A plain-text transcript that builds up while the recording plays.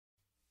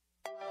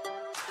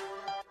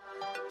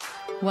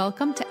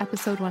Welcome to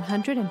episode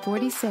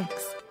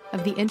 146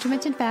 of the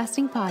Intermittent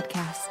Fasting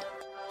Podcast.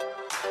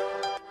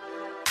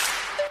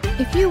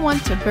 If you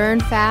want to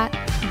burn fat,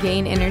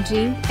 gain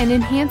energy, and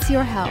enhance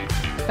your health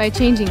by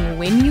changing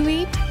when you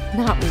eat,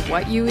 not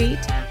what you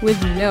eat,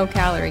 with no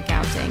calorie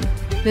counting,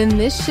 then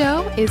this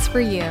show is for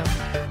you.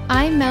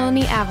 I'm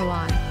Melanie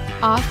Avalon,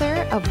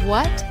 author of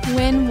What,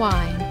 When,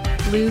 Wine,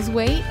 Lose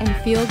Weight and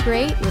Feel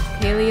Great with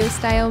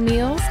Paleo-Style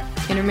Meals,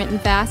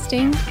 Intermittent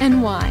Fasting,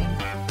 and Wine.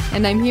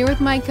 And I'm here with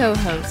my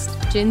co-host,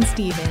 Jen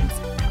Stevens,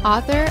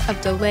 author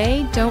of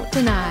Delay, Don't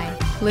Deny,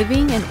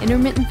 Living an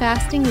Intermittent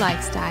Fasting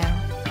Lifestyle.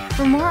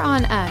 For more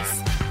on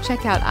us,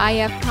 check out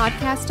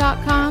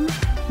ifpodcast.com,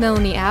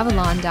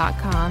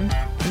 melanieavalon.com,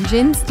 and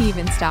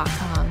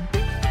jenstevens.com.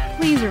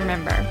 Please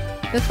remember,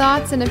 the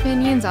thoughts and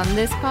opinions on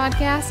this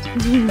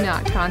podcast do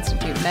not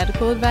constitute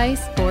medical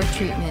advice or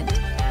treatment.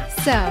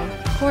 So,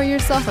 pour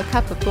yourself a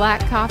cup of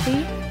black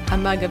coffee, a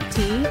mug of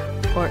tea,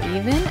 or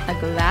even a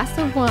glass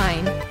of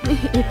wine,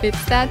 if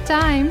it's that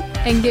time,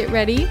 and get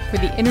ready for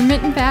the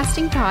Intermittent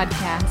Fasting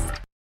Podcast.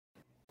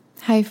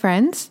 Hi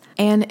friends,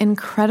 an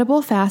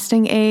incredible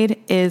fasting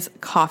aid is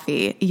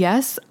coffee.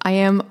 Yes, I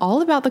am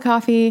all about the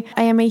coffee.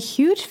 I am a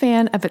huge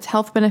fan of its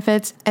health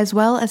benefits, as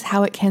well as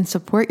how it can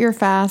support your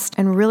fast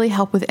and really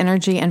help with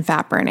energy and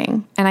fat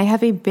burning. And I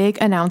have a big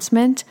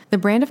announcement. The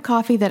brand of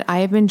coffee that I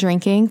have been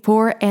drinking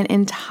for an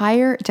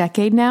entire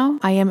decade now,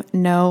 I am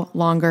no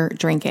longer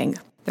drinking.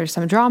 There's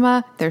some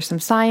drama, there's some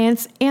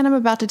science, and I'm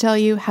about to tell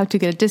you how to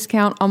get a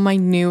discount on my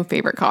new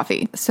favorite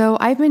coffee. So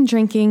I've been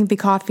drinking the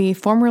coffee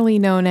formerly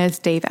known as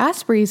Dave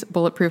Asprey's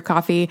Bulletproof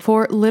Coffee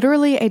for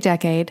literally a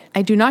decade.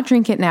 I do not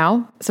drink it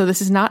now, so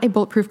this is not a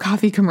Bulletproof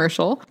Coffee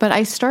commercial, but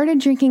I started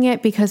drinking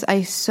it because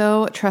I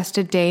so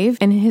trusted Dave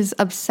and his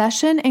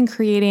obsession in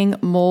creating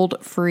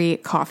mold-free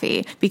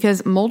coffee,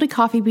 because moldy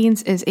coffee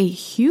beans is a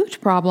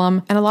huge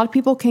problem, and a lot of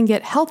people can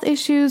get health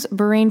issues,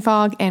 brain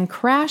fog, and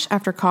crash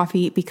after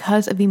coffee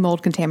because of the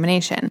mold contamination.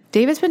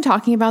 Dave has been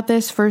talking about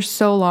this for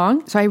so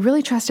long, so I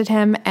really trusted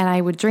him, and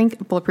I would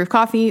drink Bulletproof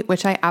Coffee,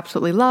 which I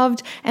absolutely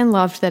loved, and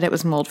loved that it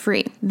was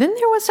mold-free. Then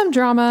there was some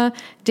drama.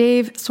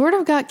 Dave sort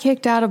of got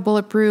kicked out of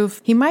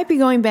Bulletproof. He might be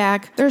going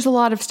back. There's a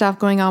lot of stuff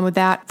going on with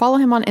that. Follow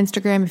him on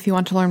Instagram if you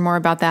want to learn more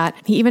about that.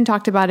 He even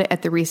talked about it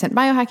at the recent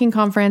biohacking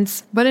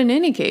conference. But in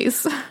any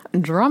case,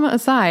 drama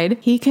aside,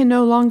 he can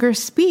no longer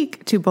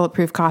speak to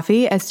Bulletproof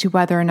Coffee as to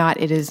whether or not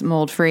it is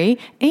mold-free,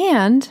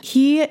 and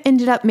he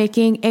ended up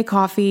making a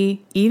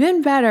coffee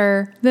even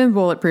better than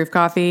Bulletproof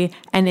Coffee,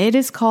 and it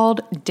is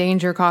called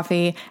Danger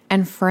Coffee,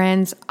 and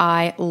friends,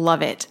 I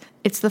love it.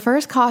 It's the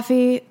first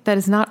coffee that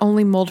is not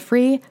only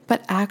mold-free,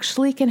 but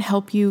actually can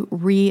help you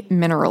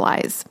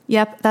re-mineralize.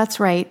 Yep, that's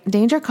right.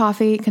 Danger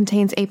Coffee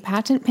contains a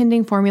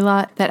patent-pending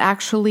formula that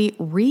actually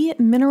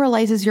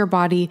re-mineralizes your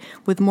body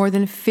with more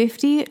than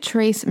 50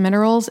 trace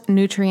minerals,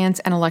 nutrients,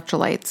 and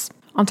electrolytes.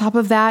 On top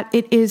of that,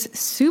 it is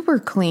super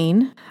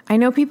clean. I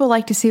know people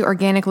like to see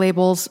organic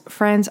labels.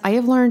 Friends, I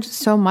have learned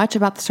so much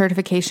about the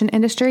certification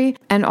industry,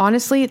 and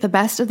honestly, the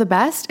best of the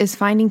best is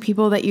finding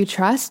people that you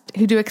trust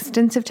who do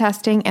extensive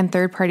testing and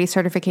third-party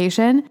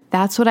certification.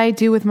 That's what I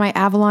do with my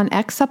Avalon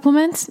X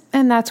supplements,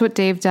 and that's what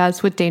Dave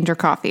does with Danger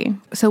Coffee.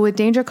 So with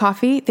Danger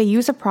Coffee, they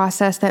use a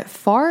process that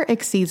far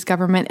exceeds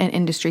government and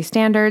industry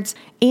standards,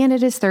 and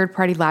it is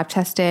third-party lab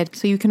tested,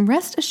 so you can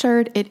rest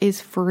assured it is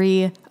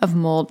free of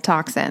mold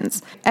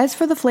toxins. As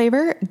for the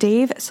flavor,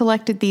 Dave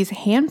selected these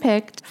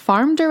hand-picked,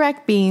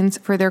 farm-direct beans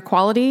for their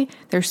quality,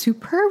 their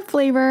superb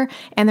flavor,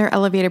 and their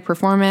elevated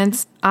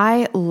performance.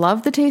 I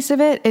love the taste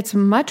of it. It's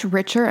much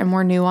richer and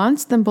more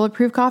nuanced than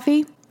Bulletproof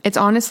Coffee. It's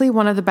honestly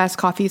one of the best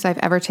coffees I've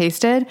ever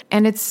tasted,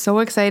 and it's so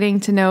exciting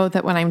to know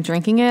that when I'm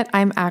drinking it,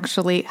 I'm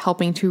actually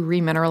helping to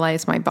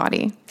remineralize my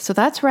body. So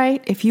that's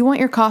right, if you want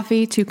your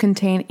coffee to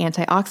contain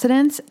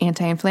antioxidants,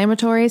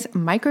 anti-inflammatories,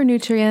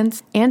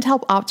 micronutrients, and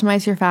help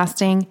optimize your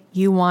fasting,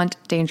 you want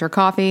Danger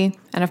Coffee.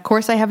 And of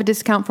course, I have a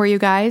discount for you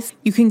guys.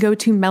 You can go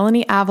to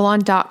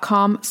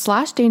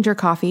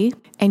melanieavalon.com/dangercoffee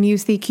and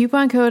use the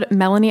coupon code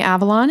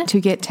MelanieAvalon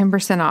to get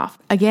 10% off.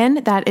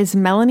 Again, that is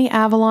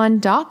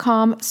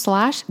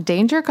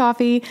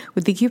melanieavalon.com/dangercoffee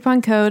with the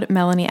coupon code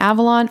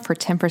MelanieAvalon for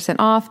 10%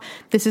 off.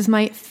 This is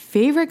my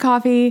favorite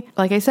coffee.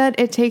 Like I said,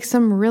 it takes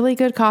some really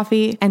good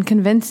coffee and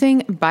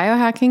convincing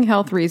biohacking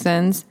health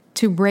reasons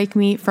to break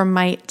me from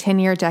my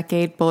 10-year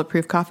decade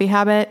Bulletproof Coffee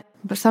habit.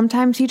 But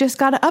sometimes you just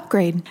gotta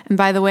upgrade. And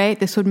by the way,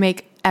 this would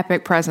make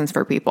epic presents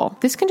for people.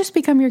 This can just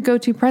become your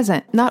go-to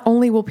present. Not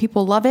only will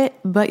people love it,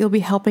 but you'll be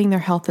helping their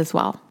health as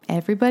well.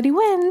 Everybody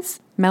wins.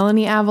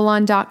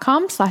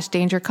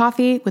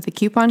 melanieavalon.com/dangercoffee with the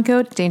coupon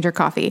code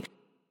DangerCoffee.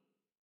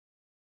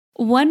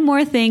 One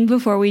more thing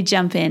before we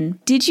jump in.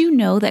 Did you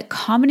know that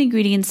common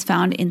ingredients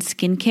found in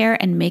skincare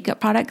and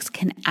makeup products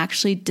can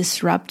actually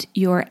disrupt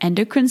your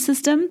endocrine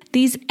system?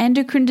 These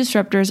endocrine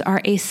disruptors are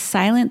a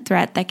silent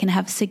threat that can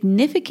have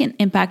significant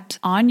impact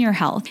on your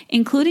health,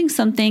 including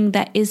something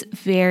that is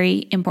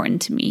very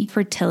important to me,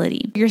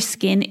 fertility. Your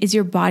skin is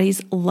your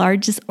body's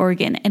largest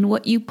organ, and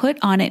what you put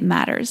on it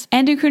matters.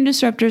 Endocrine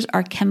disruptors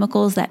are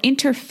chemicals that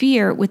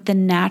interfere with the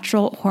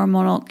natural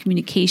hormonal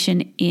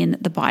communication in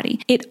the body.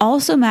 It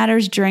also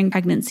matters during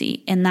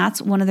pregnancy, and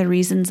that's one of the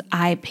reasons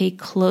I pay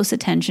close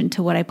attention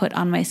to what I put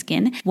on my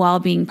skin while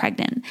being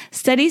pregnant.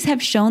 Studies have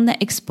shown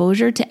that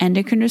exposure to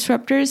endocrine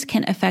disruptors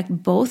can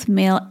affect both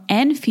male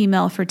and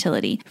female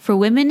fertility. For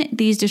women,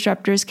 these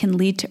disruptors can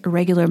lead to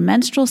irregular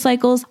menstrual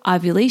cycles,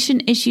 ovulation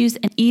issues,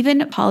 and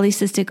even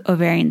polycystic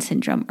ovarian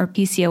syndrome, or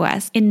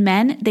PCOS. In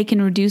men, they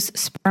can reduce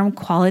sperm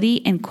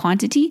quality and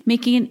quantity,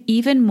 making it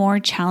even more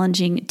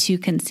challenging to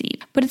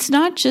conceive. But it's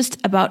not just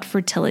about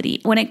fertility.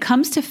 When it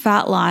comes to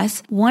fat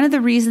loss, one of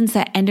the reasons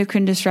that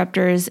endocrine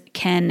disruptors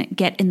can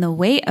get in the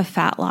way of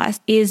fat loss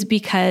is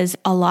because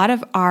a lot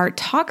of our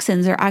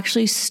toxins are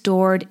actually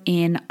stored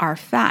in our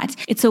fat.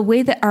 It's a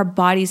way that our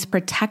bodies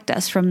protect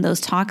us from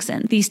those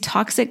toxins. These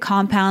toxic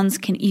compounds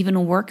can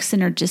even work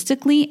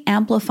synergistically,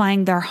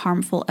 amplifying their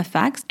harmful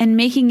effects and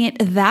making it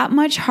that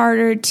much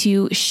harder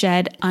to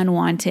shed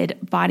unwanted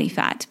body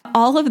fat.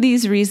 All of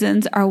these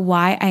reasons are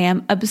why I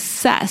am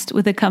obsessed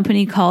with a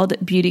company called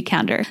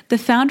Beautycounter. The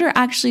founder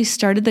actually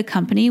started the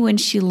company when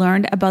she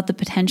learned about the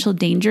potential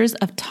dangers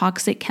of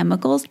toxic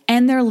chemicals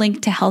and their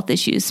link to health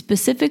issues,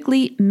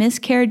 specifically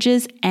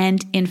miscarriages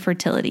and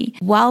infertility.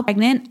 While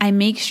pregnant, I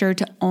make sure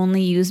to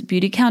only use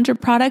Beautycounter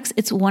products.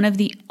 It's one of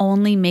the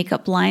only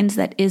makeup lines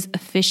that is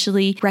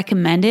officially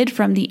recommended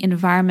from the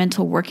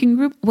Environmental Working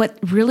Group. What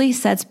really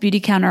sets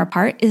Beautycounter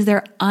apart is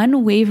their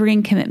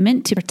unwavering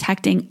commitment to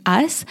protecting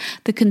us,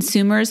 the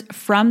consumers,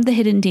 from the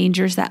hidden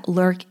dangers that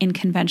lurk in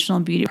conventional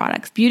beauty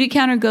products.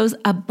 Beautycounter goes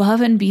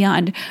above and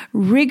beyond,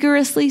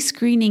 rigorously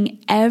screening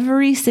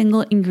every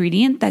single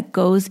ingredient that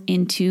goes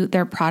into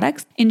their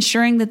products,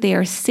 ensuring that they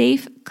are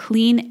safe,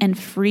 clean, and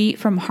free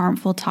from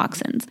harmful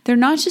toxins. They're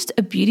not just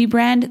a beauty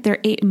brand, they're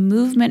a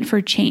movement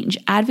for change,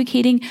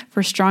 advocating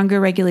for stronger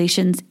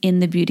regulations in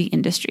the beauty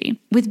industry.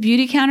 With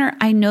Beautycounter,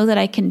 I know that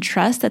I can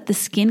trust that the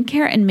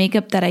skincare and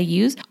makeup that I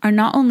use are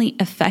not only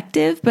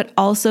effective, but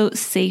also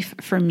safe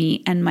for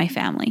me and my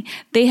family.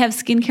 They have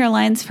skincare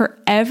lines for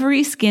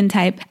every skin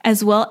type,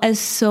 as well as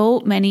so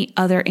many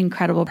other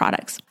incredible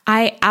products.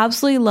 I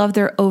absolutely love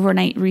their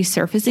overnight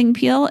resurfacing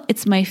peel.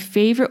 It's my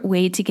favorite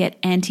way to get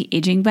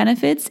anti-aging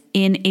benefits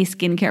in a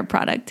skincare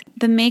product.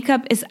 The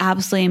makeup is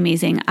absolutely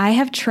amazing. I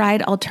have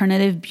tried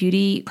alternative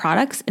beauty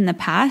products in the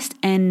past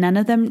and none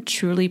of them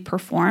truly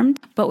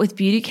performed. But with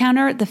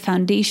Beautycounter, the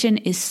foundation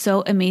is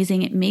so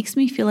amazing. It makes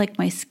me feel like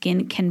my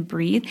skin can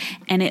breathe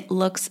and it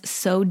looks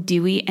so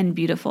dewy and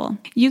beautiful.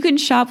 You can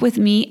shop with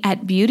me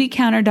at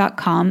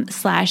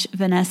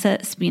beautycounter.com/Vanessa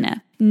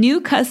Spina.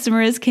 New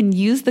customers can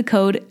use the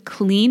code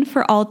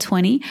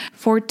CLEANFORALL20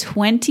 for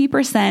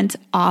 20%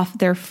 off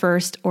their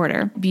first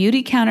order.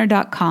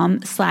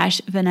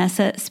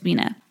 Beautycounter.com/Vanessa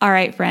Spina. All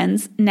right,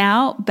 friends,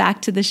 now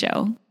back to the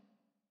show.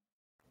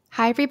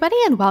 Hi, everybody,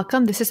 and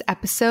welcome. This is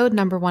episode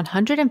number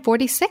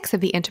 146 of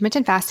the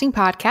Intermittent Fasting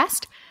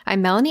Podcast.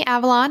 I'm Melanie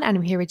Avalon, and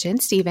I'm here with Jen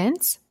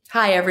Stevens.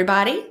 Hi,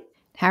 everybody.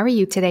 How are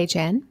you today,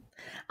 Jen?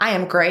 I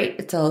am great.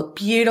 It's a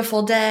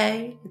beautiful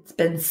day. It's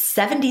been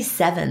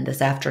 77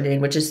 this afternoon,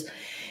 which is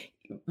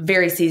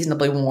very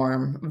seasonably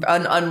warm.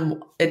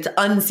 It's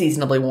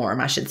unseasonably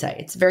warm, I should say.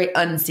 It's very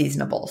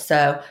unseasonable.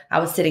 So I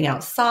was sitting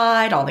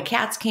outside. All the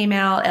cats came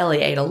out. Ellie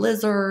ate a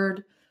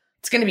lizard.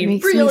 It's going to be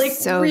really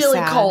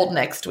sad. cold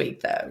next week,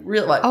 though.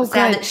 Really,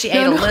 sad good. that she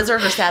ate a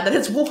lizard, or sad that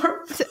it's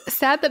warm?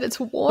 Sad that it's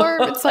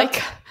warm. It's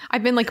like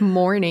I've been like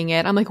mourning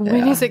it. I'm like,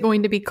 when is it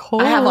going to be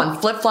cold? I have on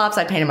flip-flops.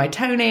 I painted my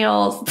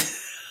toenails.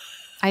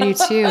 I do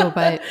too,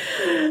 but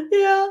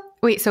yeah.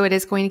 Wait, so it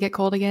is going to get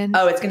cold again?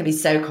 Oh, it's going to be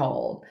so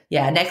cold.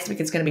 Yeah, next week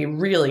it's going to be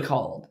really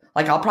cold.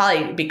 Like I'll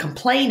probably be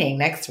complaining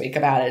next week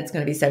about it. It's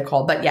going to be so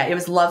cold. But yeah, it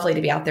was lovely to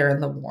be out there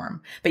in the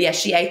warm. But yeah,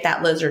 she ate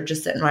that lizard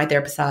just sitting right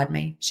there beside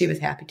me. She was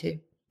happy too.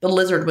 The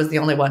lizard was the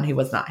only one who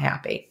was not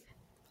happy.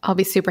 I'll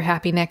be super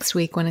happy next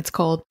week when it's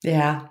cold.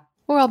 Yeah.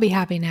 Or I'll be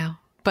happy now,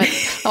 but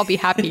I'll be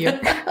happier.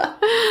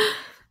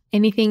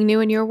 Anything new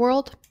in your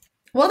world?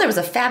 Well, there was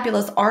a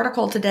fabulous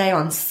article today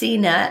on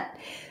CNET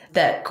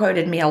that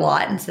quoted me a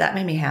lot, and so that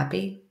made me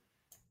happy.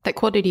 That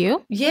quoted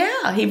you?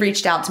 Yeah, he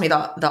reached out to me,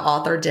 the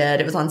author did.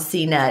 It was on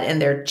CNET in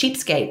their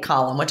Cheapskate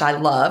column, which I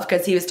love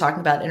because he was talking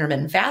about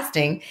intermittent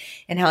fasting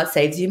and how it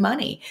saves you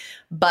money.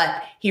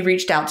 But he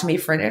reached out to me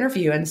for an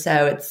interview, and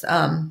so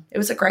it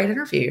was a great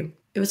interview.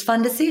 It was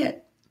fun to see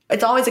it.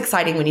 It's always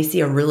exciting when you see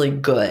a really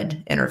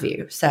good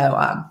interview.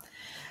 So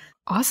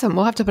awesome.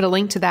 We'll have to put a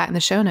link to that in the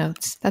show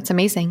notes. That's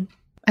amazing.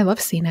 I love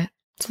CNET.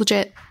 It's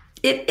legit.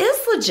 It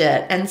is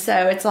legit. And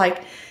so it's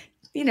like,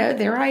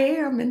 there I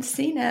am in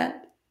CNET.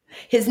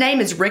 His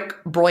name is Rick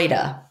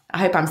Broida. I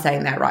hope I'm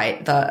saying that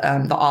right.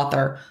 The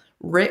author,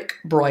 Rick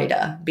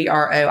Broida,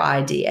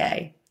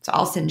 Broida. So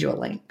I'll send you a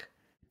link.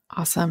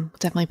 Awesome.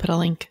 Definitely put a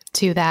link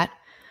to that.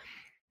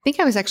 I think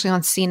I was actually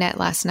on CNET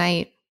last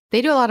night.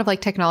 They do a lot of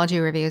like technology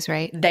reviews,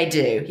 right? They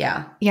do,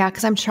 yeah. Yeah,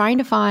 because I'm trying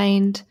to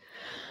find,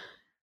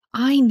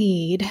 I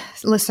need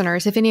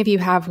listeners, if any of you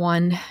have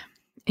one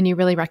and you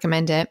really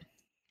recommend it,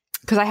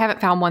 because I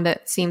haven't found one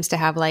that seems to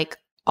have like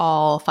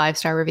all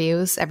 5-star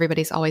reviews.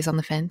 Everybody's always on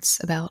the fence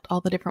about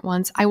all the different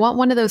ones. I want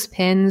one of those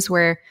pins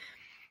where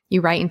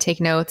you write and take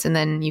notes and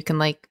then you can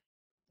like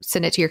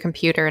send it to your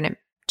computer and it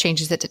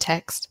changes it to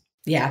text.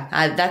 Yeah,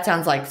 that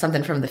sounds like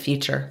something from the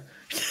future.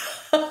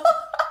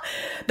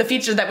 The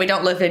future that we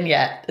don't live in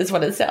yet is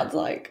what it sounds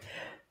like.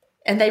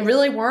 And they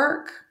really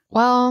work.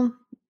 Well,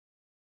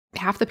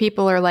 half the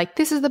people are like,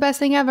 this is the best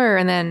thing ever.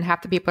 And then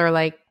half the people are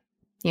like,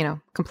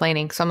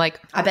 complaining. So I'm like,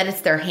 I bet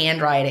it's their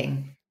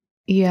handwriting.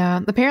 Yeah.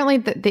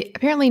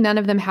 Apparently none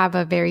of them have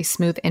a very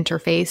smooth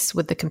interface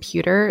with the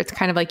computer. It's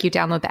kind of like you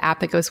download the app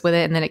that goes with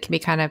it, and then it can be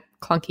kind of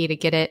clunky to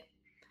get it.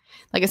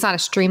 Like it's not a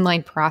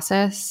streamlined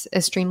process,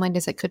 as streamlined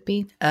as it could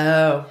be.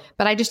 Oh.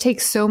 But I just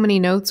take so many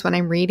notes when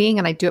I'm reading,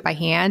 and I do it by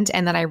hand,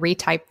 and then I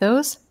retype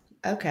those.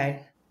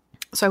 Okay.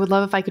 So I would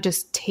love if I could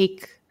just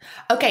take...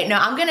 Okay, no,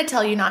 I'm going to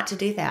tell you not to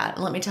do that.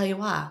 And let me tell you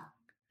why.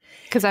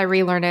 Because I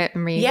relearn it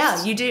and read.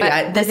 Yeah, you do.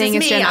 But the thing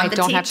is, Jen, I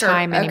don't have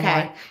time anymore.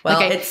 Okay.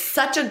 Well, it's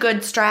such a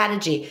good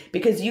strategy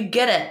because you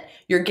get it.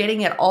 You're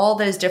getting it all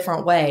those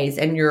different ways,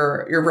 and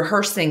you're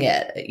rehearsing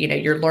it.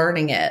 You're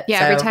learning it. Yeah,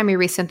 every time you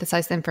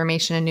resynthesize the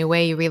information a new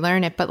way, you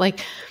relearn it. But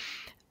like,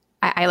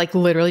 I like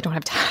literally don't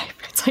have time.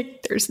 It's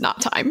like there's not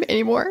time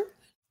anymore.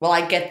 Well,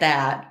 I get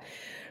that.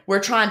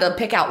 We're trying to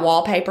pick out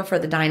wallpaper for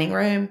the dining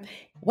room.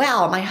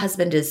 Wow, my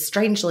husband is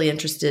strangely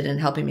interested in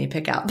helping me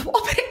pick out the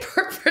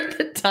wallpaper for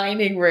the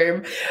dining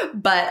room.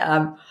 But,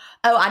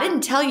 I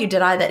didn't tell you,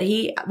 did I,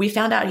 that we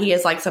found out he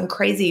has like some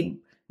crazy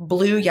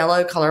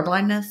blue-yellow color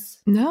blindness?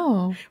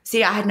 No.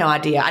 See, I had no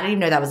idea. I didn't even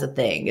know that was a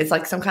thing. It's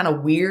like some kind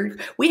of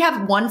weird. We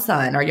have one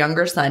son, our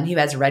younger son, who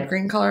has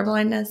red-green color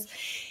blindness.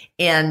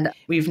 And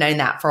we've known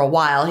that for a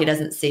while. He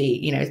doesn't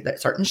see,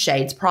 certain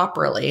shades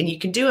properly. And you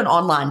can do an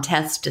online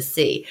test to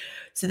see.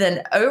 So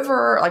then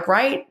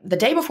right the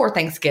day before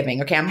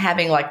Thanksgiving, okay, I'm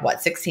having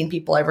 16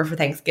 people over for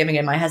Thanksgiving.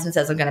 And my husband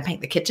says, I'm going to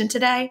paint the kitchen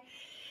today.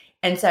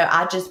 And so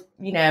I just,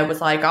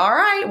 was like, all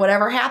right,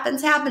 whatever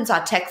happens, happens. So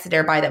I texted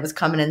everybody that was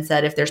coming and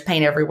said, if there's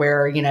paint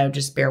everywhere,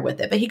 just bear with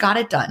it. But he got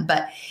it done.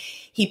 But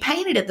he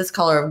painted it this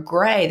color of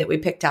gray that we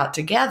picked out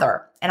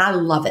together. And I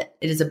love it.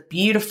 It is a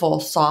beautiful,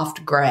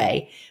 soft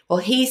gray. Well,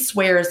 he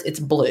swears it's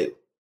blue.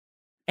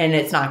 And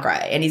it's not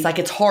gray. And he's like,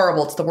 it's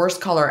horrible. It's the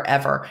worst color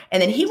ever.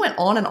 And then he went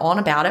on and on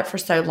about it for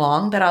so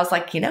long that I was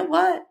like, you know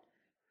what?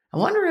 I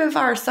wonder if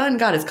our son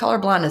got his color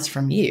blindness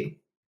from you.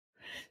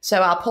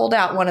 So I pulled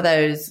out one of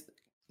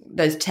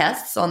those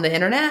tests on the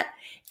internet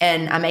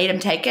and I made him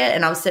take it,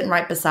 and I was sitting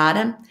right beside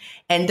him.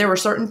 And there were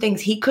certain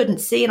things he couldn't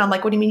see. And I'm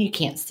like, what do you mean you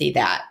can't see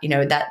that?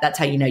 That's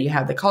how you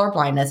have the color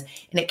blindness.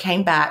 And it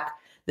came back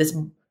this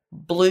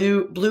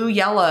blue,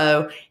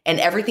 yellow, and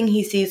everything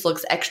he sees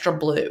looks extra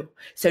blue.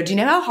 So do you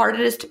know how hard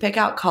it is to pick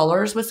out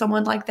colors with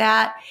someone like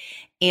that?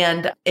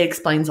 And it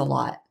explains a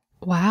lot.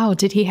 Wow.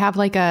 Did he have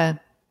like a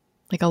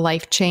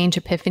life change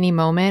epiphany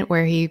moment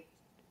where he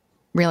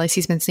realized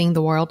he's been seeing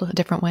the world a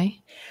different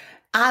way?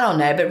 I don't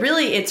know, but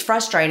really it's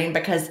frustrating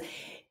because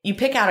you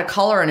pick out a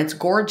color and it's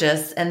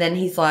gorgeous. And then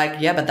he's like,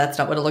 yeah, but that's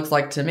not what it looks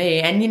like to me.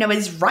 And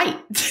he's right.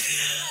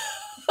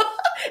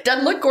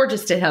 Doesn't look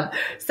gorgeous to him.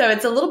 So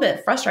it's a little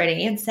bit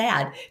frustrating and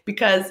sad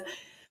because,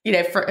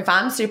 if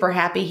I'm super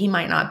happy, he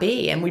might not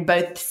be, and we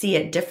both see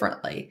it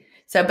differently.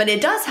 So, but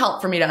it does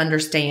help for me to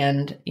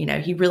understand,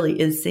 he really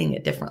is seeing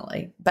it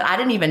differently. But I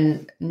didn't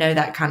even know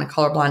that kind of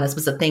color blindness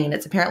was a thing, and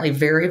it's apparently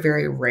very,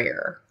 very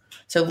rare.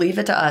 So leave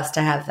it to us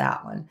to have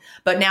that one.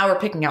 But now we're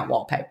picking out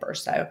wallpaper.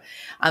 So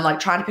I'm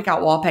trying to pick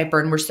out wallpaper,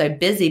 and we're so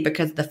busy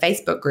because the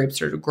Facebook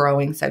groups are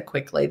growing so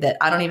quickly that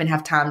I don't even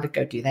have time to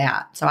go do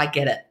that. So I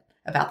get it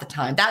about the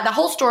time. The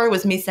whole story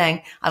was me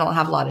saying I don't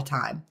have a lot of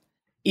time,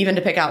 even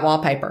to pick out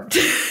wallpaper.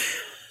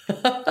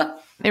 It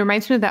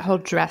reminds me of that whole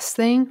dress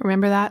thing.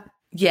 Remember that?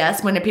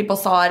 Yes, when people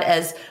saw it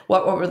as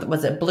what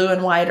was it, blue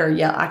and white, or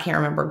I can't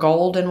remember,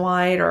 gold and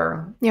white,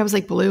 or it was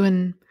like blue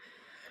and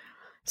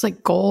it's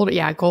like gold.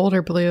 Yeah, gold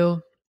or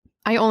blue.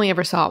 I only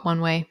ever saw it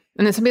one way,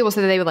 and then some people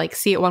said that they would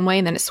see it one way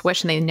and then it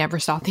switched and they never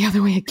saw it the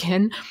other way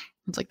again. I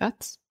was like,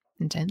 that's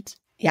intense.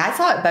 Yeah, I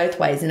saw it both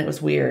ways, and it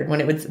was weird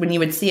when you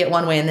would see it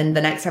one way and then the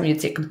next time you'd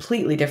see it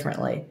completely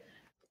differently.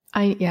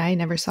 I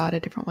never saw it a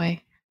different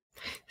way.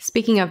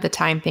 Speaking of the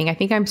time thing, I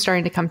think I'm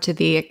starting to come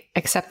to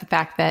accept the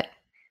fact that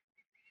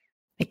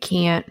I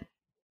can't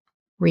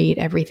read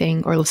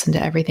everything or listen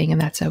to everything,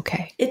 and that's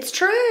okay. It's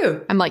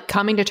true. I'm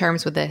coming to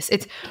terms with this.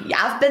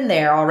 I've been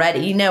there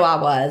already. I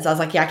was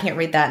like, yeah, I can't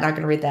read that. Not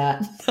going to read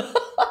that.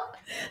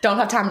 Don't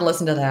have time to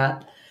listen to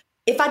that.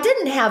 If I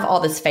didn't have all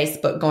this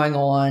Facebook going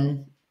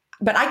on,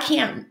 but I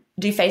can't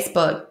do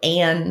Facebook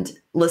and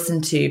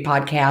listen to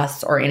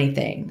podcasts or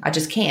anything. I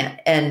just can't.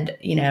 And,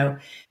 there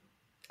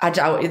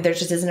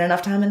just isn't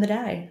enough time in the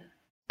day.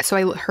 So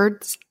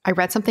I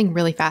read something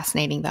really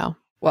fascinating though.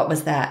 What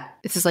was that?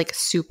 This is like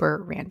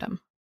super random.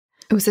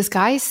 It was this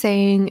guy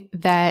saying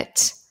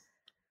that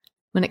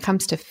when it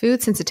comes to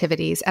food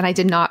sensitivities, and I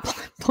did not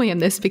plan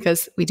this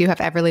because we do have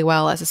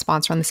Everlywell as a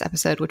sponsor on this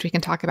episode, which we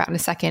can talk about in a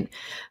second.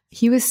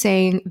 He was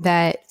saying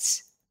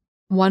that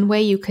one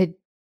way you could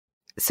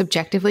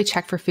subjectively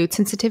check for food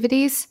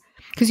sensitivities,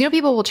 because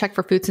people will check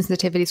for food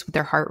sensitivities with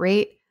their heart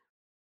rate,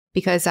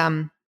 because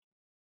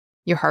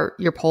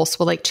your pulse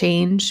will like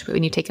change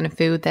when you take in a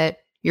food that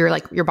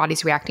your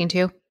body's reacting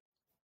to.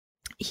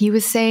 He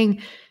was saying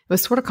it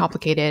was sort of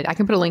complicated. I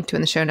can put a link to it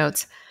in the show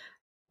notes,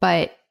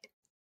 but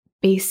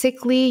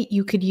basically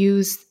you could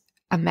use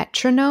a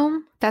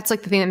metronome. That's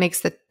like the thing that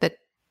makes the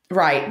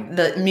right.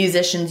 The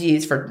musicians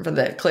use for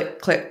the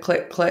click, click,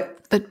 click, click.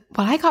 But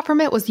what I got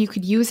from it was you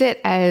could use it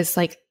as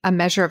like a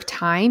measure of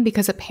time,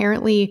 because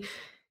apparently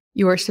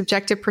your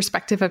subjective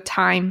perspective of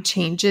time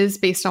changes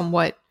based on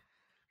what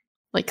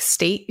like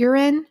state you're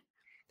in.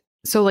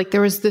 So like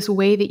there was this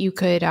way that you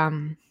could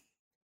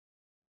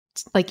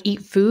like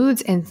eat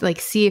foods and like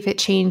see if it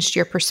changed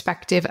your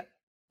perspective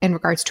in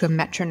regards to a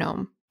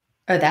metronome.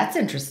 Oh, that's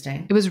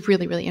interesting. It was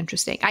really, really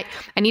interesting. I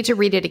need to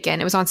read it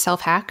again. It was on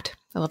Self-Hacked.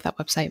 I love that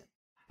website.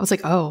 I was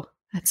like, oh,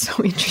 that's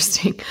so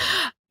interesting.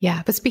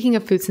 Yeah. But speaking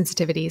of food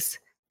sensitivities,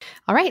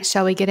 all right,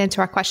 shall we get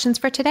into our questions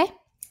for today?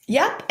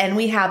 Yep. And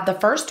we have the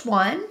first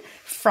one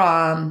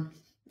from,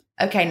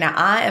 okay, now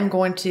I am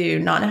going to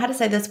not know how to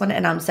say this one,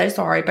 and I'm so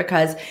sorry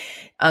because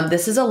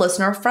this is a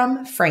listener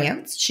from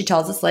France. She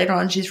tells us later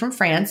on she's from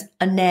France.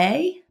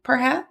 Anais,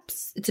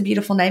 perhaps. It's a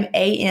beautiful name,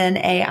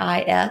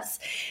 Anais,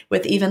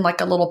 with even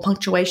like a little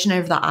punctuation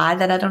over the I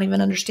that I don't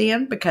even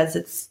understand, because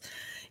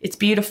it's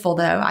beautiful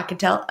though. I can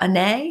tell.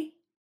 Anais.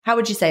 How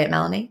would you say it,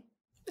 Melanie?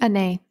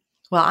 Anais.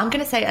 Well, I'm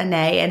going to say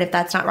Anais, and if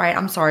that's not right,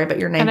 I'm sorry, but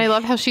your name. And I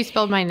love how she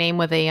spelled my name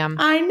with a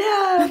I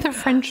know. the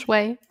French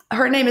way.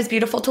 Her name is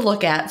beautiful to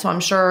look at, so I'm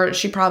sure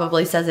she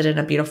probably says it in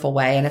a beautiful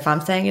way. And if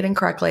I'm saying it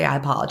incorrectly, I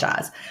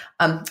apologize.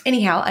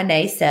 Anyhow,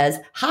 Anais says,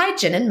 "Hi,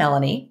 Jen and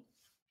Melanie."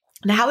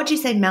 Now, how would you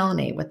say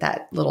Melanie with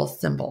that little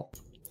symbol?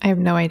 I have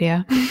no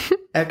idea.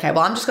 Okay,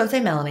 well, I'm just going to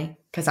say Melanie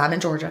because I'm in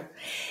Georgia.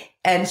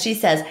 And she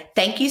says,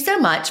 "Thank you so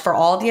much for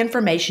all the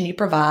information you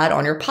provide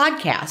on your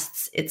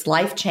podcasts. It's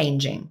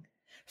life-changing.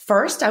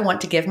 First, I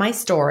want to give my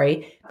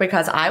story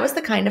because I was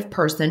the kind of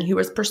person who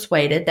was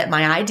persuaded that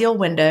my ideal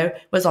window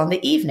was on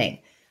the evening,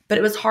 but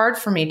it was hard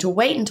for me to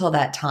wait until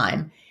that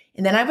time.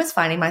 And then I was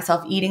finding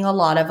myself eating a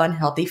lot of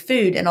unhealthy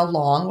food in a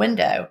long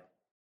window.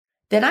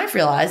 Then I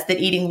realized that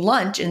eating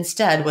lunch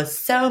instead was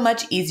so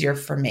much easier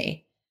for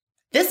me.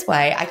 This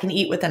way, I can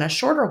eat within a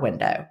shorter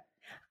window.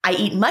 I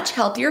eat much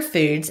healthier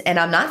foods and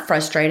I'm not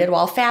frustrated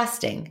while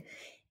fasting.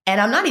 And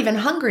I'm not even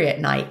hungry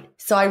at night.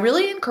 So I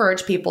really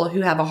encourage people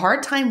who have a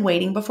hard time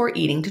waiting before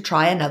eating to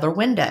try another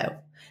window."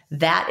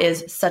 That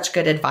is such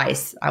good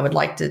advice.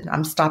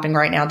 I'm stopping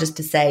right now just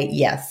to say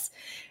yes.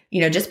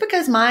 Just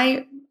because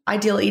my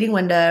ideal eating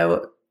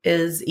window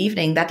is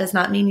evening, that does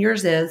not mean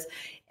yours is.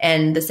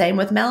 And the same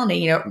with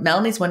Melanie.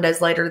 Melanie's window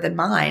is later than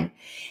mine.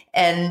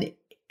 And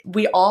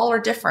we all are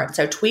different.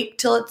 So tweak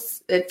till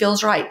it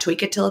feels right.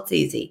 Tweak it till it's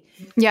easy.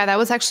 Yeah, that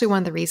was actually one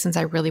of the reasons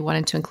I really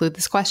wanted to include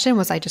this question,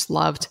 was I just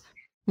loved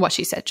what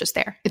she said just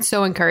there. It's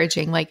so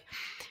encouraging. Like,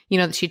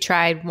 that she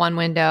tried one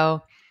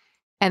window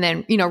and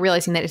then,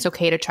 realizing that it's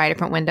okay to try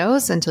different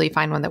windows until you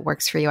find one that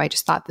works for you. I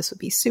just thought this would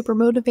be super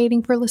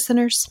motivating for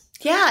listeners.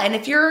 Yeah. And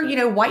if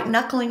you're, white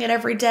knuckling it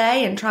every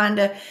day and trying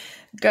to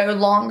go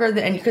longer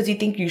than, because you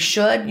think you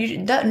should,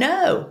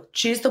 no,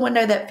 choose the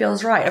window that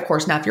feels right. Of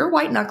course, now if you're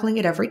white knuckling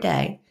it every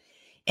day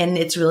and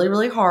it's really,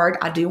 really hard,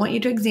 I do want you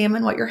to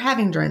examine what you're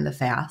having during the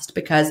fast,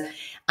 because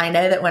I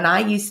know that when I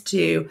used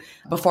to,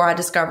 before I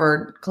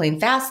discovered clean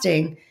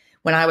fasting,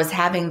 when I was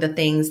having the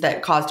things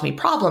that caused me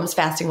problems,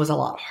 fasting was a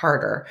lot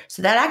harder.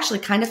 So that actually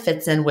kind of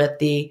fits in with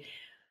the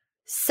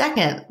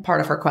second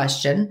part of her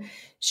question.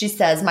 She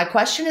says, "My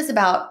question is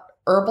about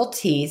herbal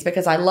teas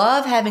because I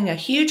love having a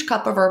huge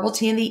cup of herbal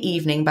tea in the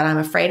evening, but I'm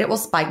afraid it will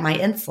spike my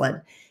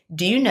insulin.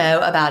 Do you know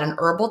about an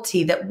herbal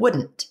tea that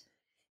wouldn't?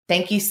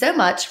 Thank you so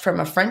much,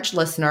 from a French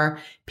listener.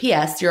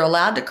 P.S. You're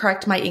allowed to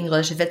correct my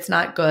English if it's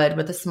not good,"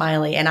 with a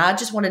smiley. And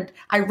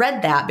I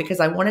read that because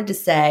I wanted to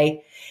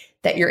say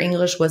that your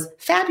English was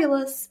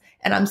fabulous.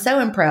 And I'm so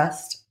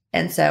impressed.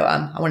 And so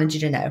I wanted you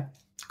to know.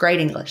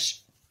 Great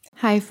English.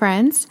 Hi,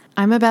 friends.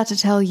 I'm about to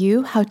tell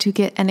you how to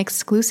get an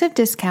exclusive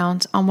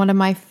discount on one of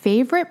my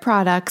favorite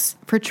products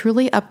for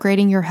truly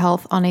upgrading your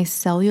health on a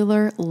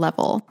cellular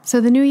level.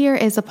 So the new year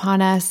is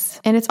upon us,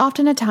 and it's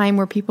often a time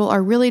where people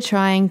are really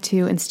trying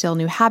to instill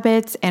new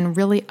habits and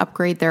really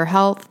upgrade their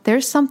health.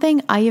 There's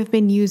something I have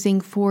been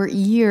using for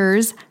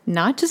years,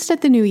 not just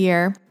at the new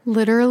year.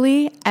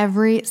 Literally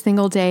every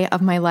single day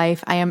of my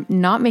life. I am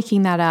not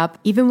making that up.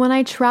 Even when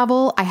I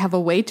travel, I have a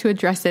way to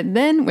address it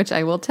then, which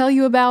I will tell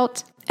you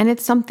about. And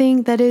it's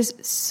something that is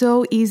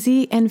so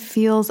easy and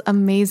feels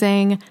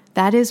amazing.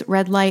 That is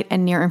red light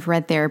and near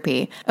infrared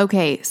therapy.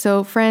 Okay,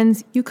 so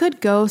friends, you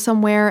could go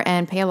somewhere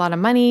and pay a lot of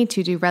money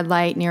to do red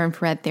light, near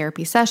infrared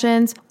therapy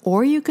sessions,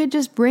 or you could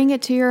just bring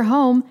it to your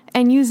home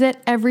and use it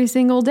every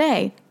single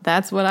day.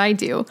 That's what I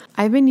do.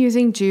 I've been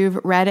using Joovv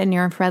red and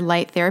near infrared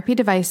light therapy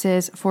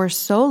devices for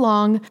so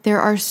long. There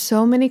are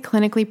so many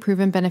clinically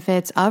proven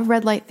benefits of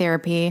red light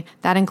therapy.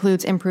 That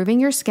includes improving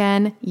your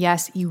skin.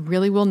 Yes, you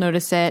really will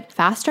notice it.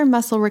 Faster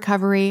muscle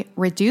recovery,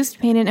 reduced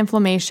pain and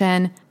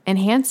inflammation,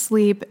 enhanced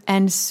sleep,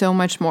 and so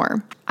much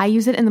more. I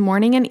use it in the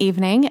morning and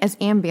evening as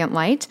ambient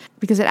light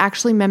because it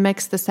actually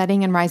mimics the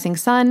setting and rising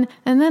sun,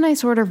 and then I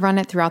sort of run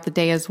it throughout the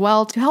day as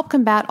well to help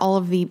combat all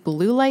of the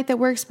blue light that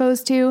we're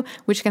exposed to,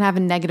 which can have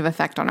a negative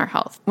effect on our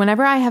health.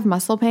 Whenever I have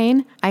muscle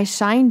pain, I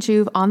shine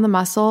Joovv on the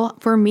muscle.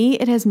 For me,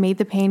 it has made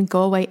the pain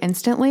go away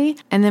instantly,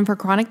 and then for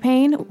chronic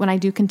pain, when I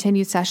do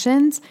continued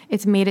sessions,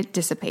 it's made it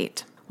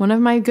dissipate. One of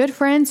my good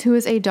friends who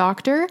is a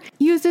doctor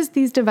uses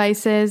these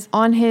devices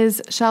on his,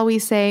 shall we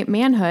say,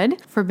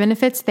 manhood for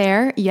benefits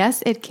there.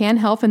 Yes, it can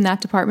help in that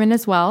department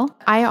as well.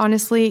 I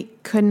honestly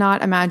could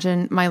not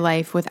imagine my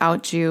life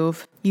without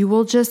Joovv. You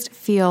will just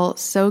feel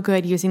so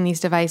good using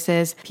these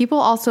devices. People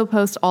also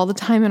post all the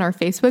time in our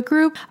Facebook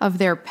group of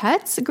their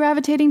pets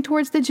gravitating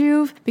towards the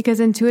Joovv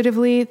because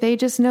intuitively they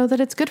just know that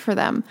it's good for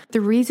them.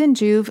 The reason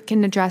Joovv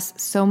can address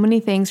so many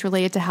things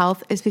related to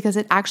health is because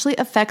it actually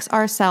affects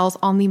our cells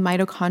on the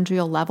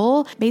mitochondrial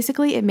level.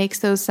 Basically, it makes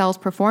those cells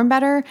perform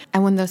better,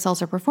 and when those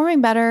cells are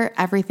performing better,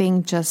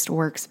 everything just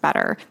works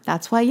better.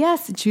 That's why,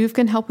 yes, Joovv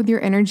can help with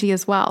your energy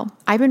as well.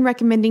 I've been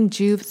recommending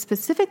Joovv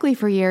specifically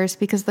for years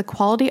because the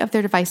quality of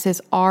their devices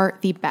are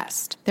the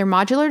best. Their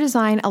modular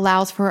design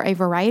allows for a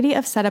variety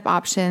of setup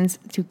options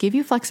to give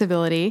you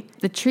flexibility.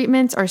 The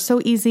treatments are so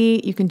easy.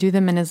 You can do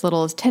them in as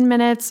little as 10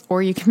 minutes,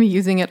 or you can be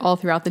using it all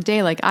throughout the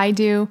day like I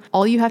do.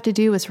 All you have to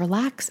do is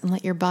relax and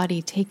let your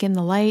body take in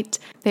the light.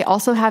 They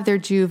also have their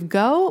Joovv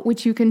Go,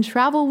 which you can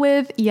travel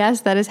with.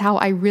 Yes, that is how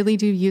I really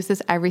do use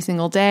this every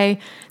single day.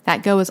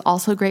 That Go is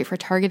also great for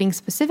targeting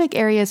specific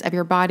areas of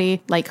your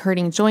body, like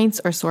hurting joints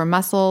or sore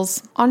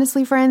muscles.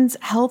 Honestly, friends,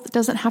 health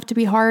doesn't have to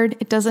be hard.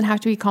 It doesn't have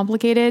to be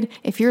complicated.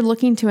 If you're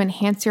looking to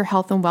enhance your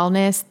health and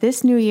wellness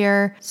this new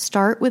year,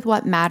 start with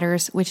what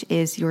matters, which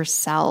is your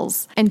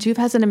cells. And Joovv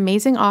has an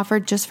amazing offer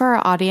just for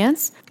our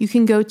audience. You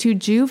can go to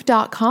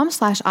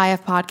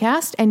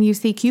joovv.com/ifpodcast and use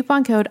the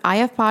coupon code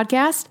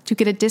IFPodcast to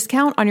get a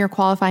discount on your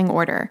qualifying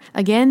order.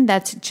 Again,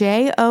 that's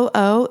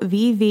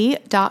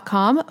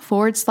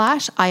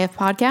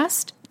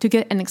joovv.com/ifpodcast to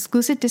get an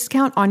exclusive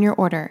discount on your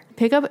order.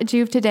 Pick up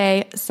Joovv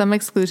today. Some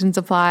exclusions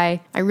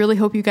apply. I really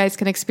hope you guys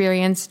can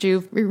experience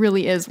Joovv. It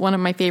really is one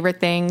of my favorite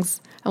things.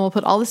 And we'll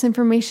put all this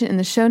information in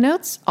the show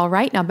notes. All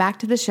right, now back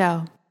to the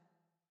show.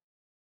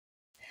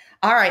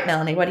 All right,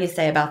 Melanie, what do you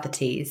say about the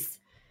teas?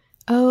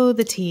 Oh,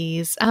 the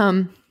teas.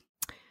 Okay,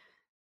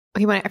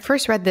 when I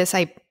first read this,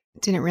 I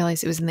didn't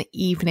realize it was in the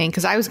evening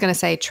because I was going to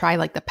say try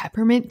like the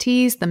peppermint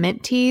teas, the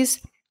mint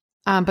teas.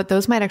 But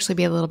those might actually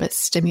be a little bit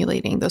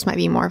stimulating. Those might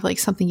be more of like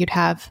something you'd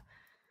have.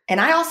 And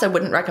I also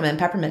wouldn't recommend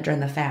peppermint during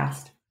the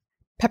fast.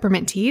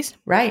 Peppermint teas?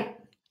 Right.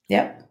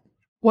 Yep.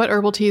 What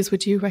herbal teas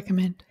would you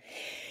recommend?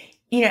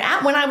 You know,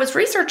 when I was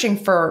researching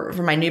for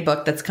my new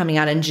book that's coming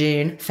out in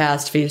June,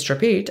 Fast, Feast,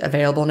 Repeat,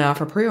 available now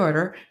for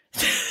pre-order.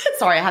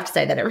 Sorry, I have to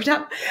say that every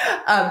time.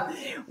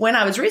 When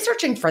I was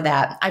researching for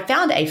that, I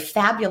found a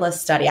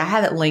fabulous study. I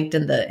have it linked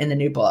in the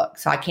new book,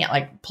 so I can't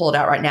like pull it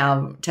out right now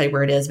and tell you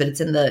where it is, but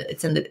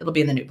it'll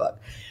be in the new book.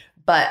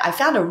 But I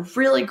found a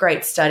really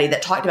great study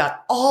that talked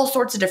about all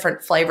sorts of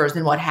different flavors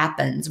and what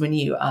happens when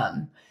you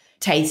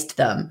taste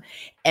them.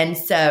 And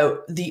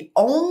so the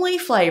only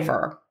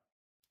flavor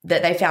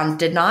that they found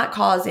did not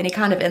cause any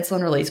kind of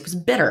insulin release was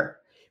bitter,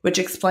 which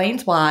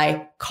explains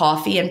why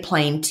coffee and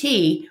plain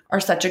tea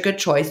are such a good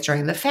choice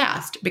during the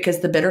fast, because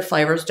the bitter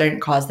flavors don't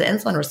cause the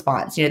insulin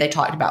response. You know, they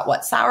talked about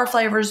what sour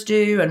flavors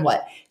do and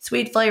what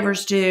sweet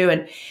flavors do.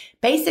 And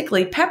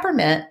basically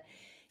peppermint,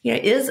 you know,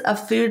 is a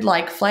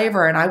food-like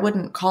flavor, and I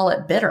wouldn't call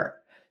it bitter.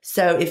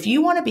 So if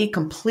you want to be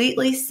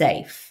completely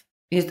safe,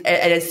 and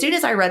as soon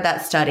as I read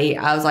that study,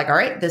 I was like, all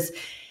right, this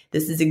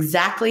is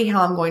exactly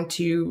how I'm going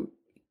to,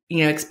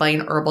 you know,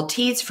 explain herbal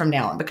teas from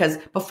now on. Because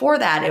before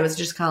that, it was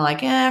just kind of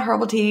like,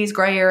 herbal teas,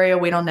 gray area,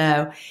 we don't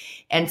know.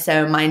 And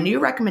so my new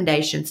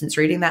recommendation since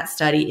reading that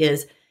study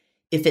is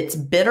if it's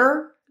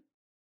bitter,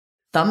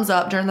 thumbs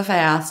up during the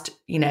fast,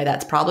 you know,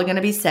 that's probably going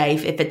to be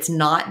safe. If it's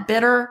not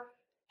bitter,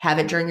 have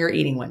it during your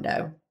eating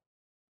window.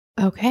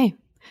 Okay.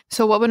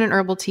 So what would an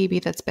herbal tea be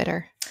that's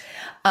bitter?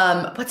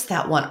 What's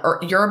that one?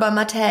 Yerba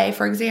mate,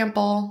 for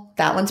example.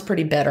 That one's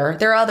pretty bitter.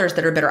 There are others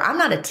that are bitter. I'm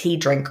not a tea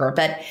drinker,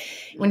 but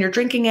when you're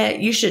drinking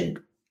it, you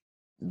should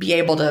be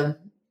able to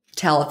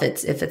tell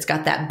if it's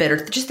got that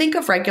bitter. Just think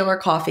of regular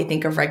coffee.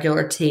 Think of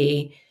regular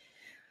tea.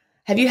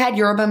 Have you had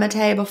yerba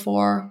mate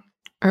before?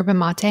 Yerba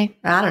mate?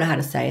 I don't know how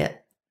to say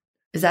it.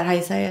 Is that how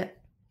you say it?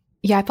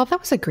 Yeah, I thought that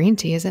was a green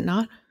tea. Is it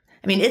not?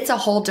 I mean, it's a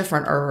whole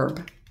different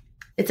herb.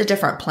 It's a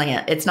different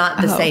plant. It's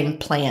not the same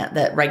plant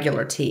that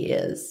regular tea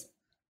is.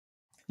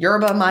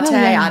 Yerba mate,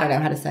 I don't know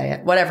how to say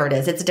it. Whatever it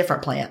is, it's a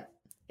different plant.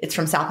 It's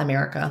from South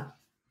America.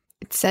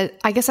 It said,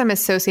 I guess I'm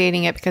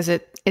associating it because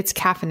it's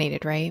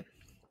caffeinated, right?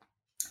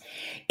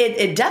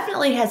 It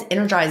definitely has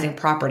energizing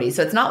properties.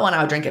 So it's not one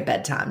I would drink at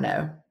bedtime,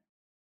 no.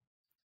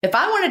 If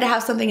I wanted to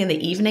have something in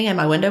the evening and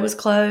my window was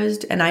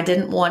closed and I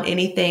didn't want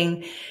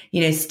anything,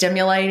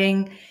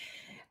 stimulating,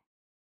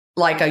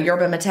 like a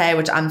yerba mate,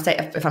 which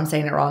if I'm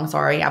saying it wrong,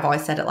 sorry, I've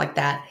always said it like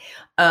that.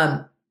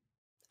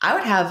 I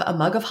would have a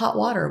mug of hot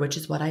water, which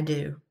is what I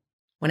do.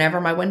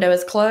 Whenever my window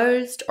is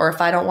closed or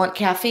if I don't want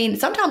caffeine,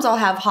 sometimes I'll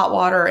have hot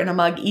water in a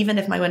mug, even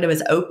if my window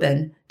is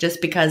open,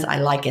 just because I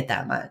like it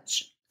that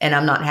much. And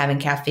I'm not having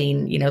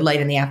caffeine, late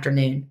in the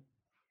afternoon.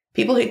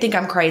 People who think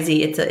I'm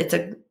crazy,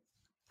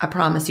 I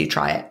promise you,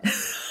 try it.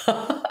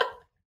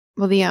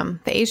 Well, the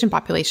Asian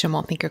population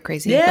won't think you're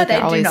crazy. Yeah,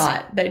 they do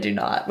not. They do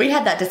not. We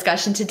had that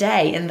discussion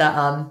today in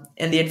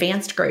the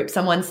advanced group.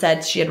 Someone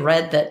said she had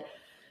read that,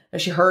 or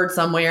she heard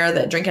somewhere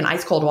that drinking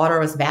ice cold water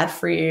was bad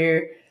for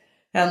you.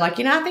 And I'm like,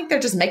 I think they're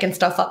just making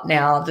stuff up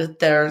now that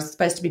they're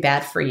supposed to be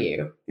bad for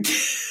you.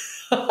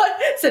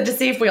 So to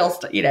see if we'll,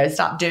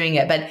 stop doing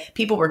it. But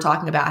people were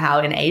talking about how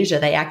in Asia,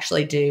 they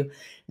actually do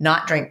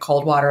not drink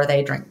cold water.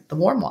 They drink the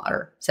warm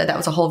water. So that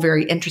was a whole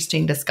very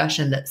interesting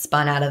discussion that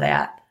spun out of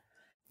that.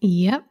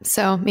 Yep.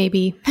 So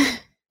maybe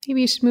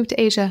you should move to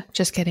Asia.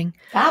 Just kidding.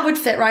 I would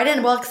fit right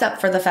in. Well,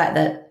 except for the fact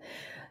that,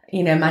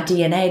 my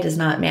DNA does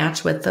not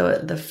match with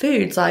the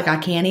foods. Like I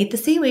can't eat the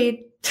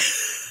seaweed.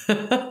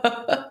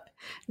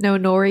 No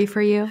nori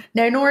for you?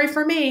 No nori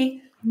for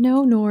me.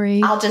 No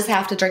nori. I'll just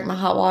have to drink my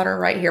hot water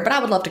right here. But I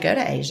would love to go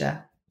to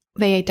Asia.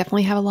 They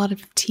definitely have a lot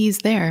of teas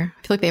there.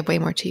 I feel like they have way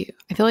more tea.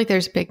 I feel like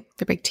they're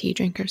big tea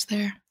drinkers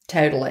there.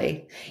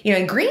 Totally.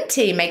 And green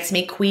tea makes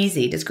me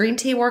queasy. Does green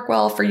tea work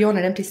well for you on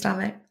an empty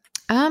stomach?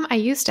 I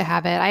used to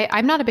have it.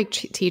 I'm not a big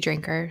tea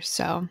drinker,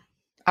 so.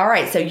 All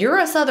right. So you're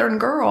a Southern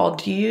girl.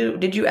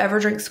 Did you ever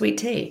drink sweet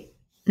tea?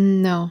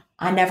 No.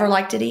 I never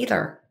liked it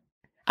either.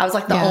 I was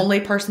like the only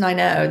person I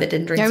know that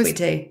didn't drink sweet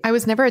tea. I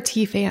was never a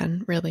tea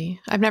fan, really.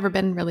 I've never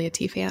been really a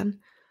tea fan.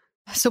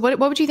 So what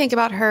would you think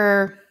about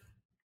her?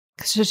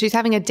 So she's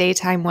having a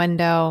daytime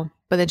window,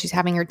 but then she's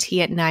having her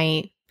tea at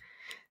night.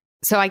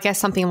 So I guess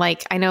something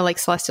like, I know like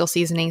Celestial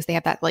Seasonings, they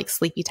have that like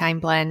sleepy time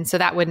blend. So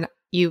that would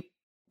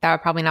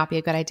probably not be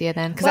a good idea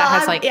then. Because that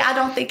has I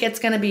don't think it's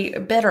going to be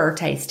bitter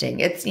tasting.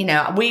 It's,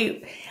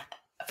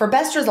 for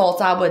best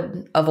results, I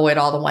would avoid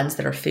all the ones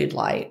that are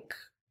food-like.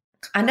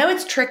 I know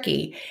it's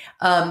tricky.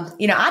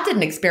 I did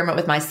an experiment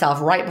with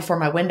myself right before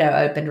my window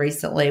opened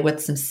recently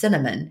with some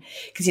cinnamon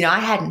because, I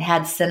hadn't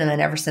had cinnamon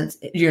ever since,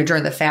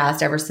 during the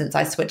fast, ever since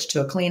I switched to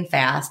a clean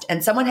fast.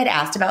 And someone had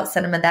asked about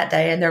cinnamon that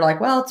day and they're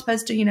like, well, it's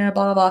supposed to, blah,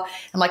 blah, blah.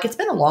 I'm like, it's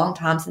been a long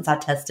time since I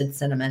tested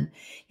cinnamon.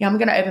 I'm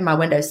going to open my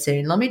window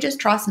soon. Let me just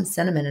try some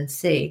cinnamon and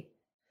see.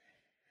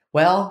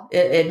 Well,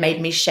 it made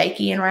me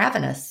shaky and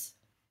ravenous.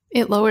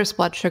 It lowers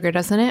blood sugar,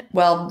 doesn't it?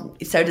 Well,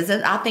 so does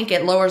it. I think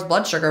it lowers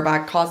blood sugar by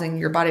causing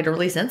your body to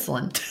release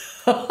insulin.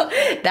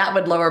 That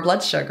would lower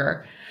blood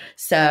sugar.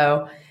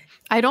 So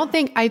I don't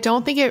think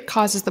it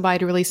causes the body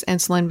to release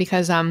insulin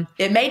because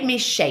it made me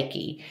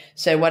shaky.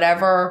 So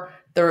whatever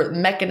the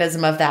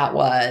mechanism of that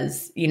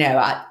was,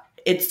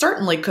 it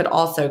certainly could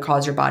also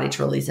cause your body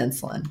to release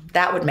insulin.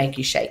 That would make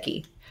you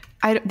shaky.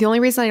 The only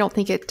reason I don't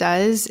think it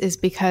does is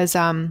because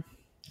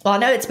well, I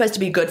know it's supposed to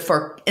be good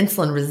for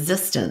insulin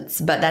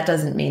resistance, but that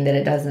doesn't mean that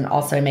it doesn't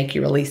also make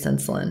you release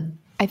insulin.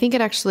 I think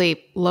it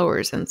actually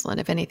lowers insulin,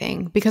 if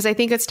anything, because I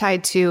think it's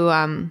tied to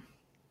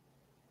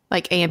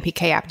like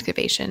AMPK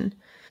activation.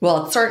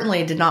 Well, it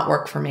certainly did not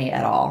work for me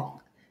at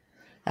all.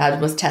 I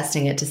was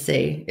testing it to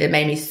see. It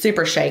made me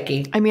super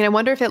shaky. I mean, I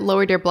wonder if it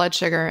lowered your blood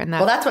sugar and that.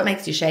 Well, that's what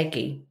makes you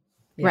shaky.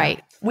 Yeah.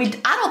 Right.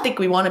 I don't think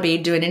we want to be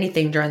doing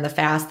anything during the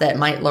fast that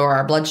might lower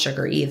our blood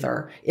sugar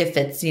either. If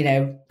it's,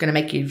 going to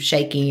make you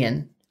shaky,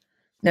 and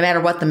no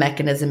matter what the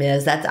mechanism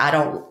is, I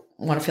don't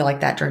want to feel like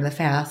that during the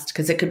fast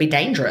because it could be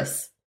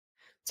dangerous.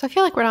 So I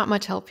feel like we're not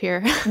much help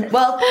here.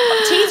 Well,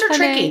 teas are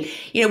tricky.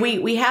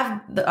 We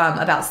have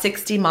about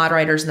 60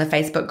 moderators in the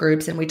Facebook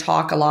groups, and we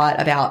talk a lot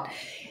about,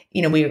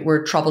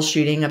 we're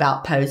troubleshooting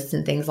about posts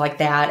and things like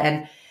that.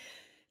 And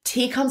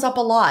tea comes up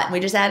a lot. We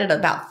just added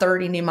about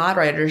 30 new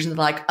moderators, and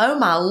they're like, oh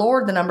my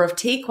Lord, the number of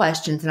tea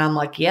questions. And I'm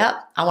like, yep,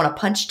 I want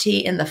to punch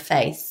tea in the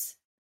face.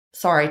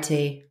 Sorry,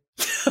 tea.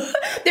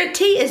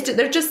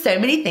 There's just so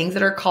many things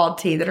that are called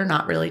tea that are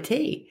not really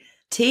tea.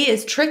 Tea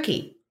is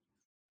tricky.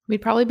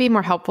 We'd probably be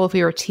more helpful if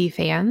we were tea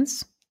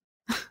fans.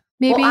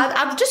 Maybe. Well,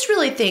 I just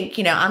really think,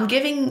 I'm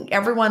giving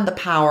everyone the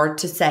power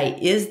to say,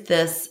 is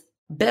this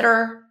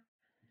bitter?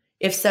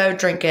 If so,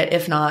 drink it.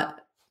 If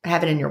not,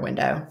 have it in your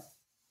window.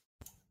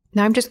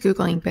 Now I'm just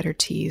Googling bitter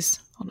teas.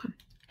 Hold on.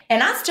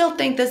 And I still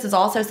think this is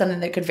also something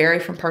that could vary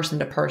from person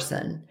to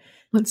person.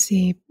 Let's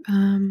see.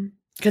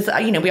 Because,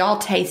 we all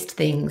taste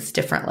things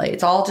differently.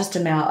 It's all just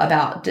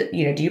about, do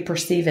you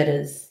perceive it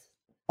as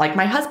like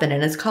my husband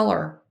and his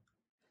color?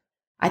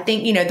 I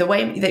think, the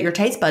way that your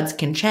taste buds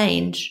can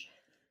change,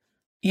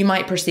 you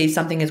might perceive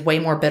something as way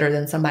more bitter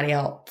than somebody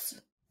else.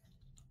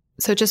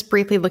 So just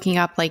briefly looking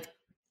up like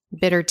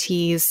bitter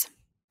teas,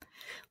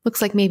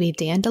 looks like maybe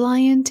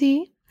dandelion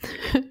tea.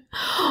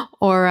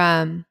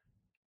 Or,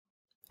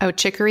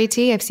 chicory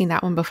tea. I've seen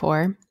that one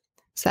before.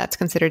 So that's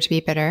considered to be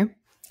bitter.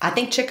 I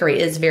think chicory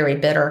is very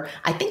bitter.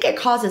 I think it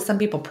causes some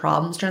people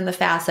problems during the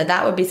fast. So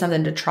that would be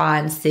something to try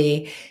and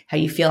see how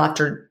you feel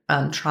after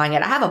trying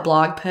it. I have a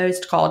blog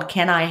post called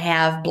Can I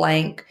Have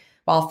Blank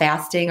While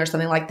Fasting or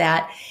something like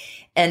that.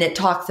 And it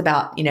talks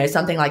about,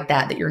 something like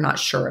that you're not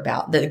sure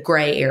about, the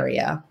gray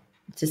area,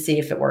 to see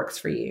if it works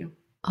for you.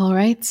 All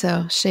right.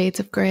 So shades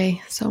of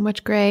gray. So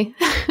much gray.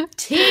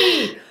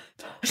 Tea.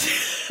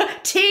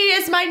 Tea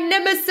is my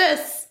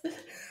nemesis.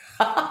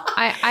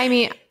 I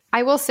mean,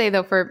 I will say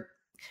though,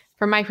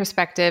 from my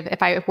perspective,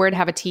 if I were to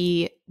have a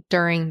tea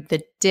during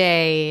the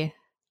day,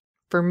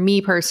 for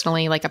me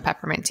personally, like a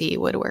peppermint tea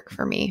would work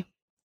for me.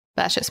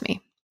 That's just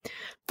me.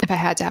 If I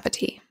had to have a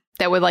tea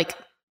that would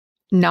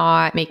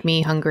not make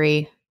me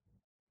hungry,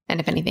 and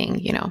if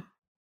anything,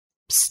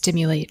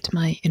 stimulate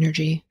my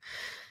energy.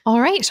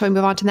 All right. Shall we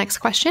move on to the next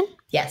question?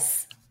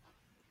 Yes.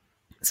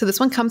 So this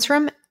one comes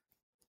from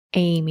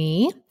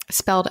Amy,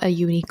 spelled a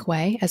unique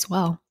way as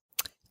well.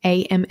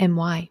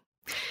 AMMY.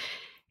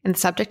 And the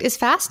subject is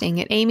fasting.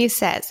 And Amy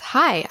says,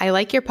 "Hi, I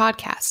like your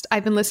podcast.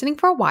 I've been listening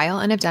for a while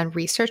and have done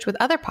research with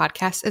other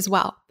podcasts as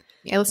well.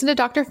 I listen to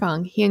Dr.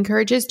 Fung. He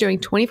encourages doing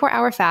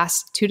 24-hour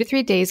fasts 2 to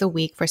 3 days a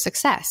week for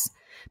success.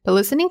 But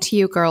listening to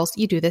you girls,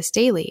 you do this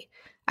daily.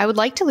 I would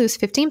like to lose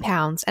 15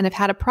 pounds and have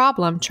had a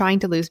problem trying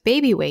to lose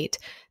baby weight,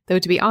 though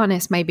to be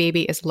honest, my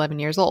baby is 11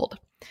 years old.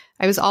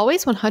 I was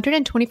always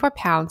 124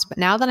 pounds, but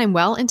now that I'm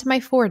well into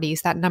my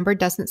 40s, that number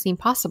doesn't seem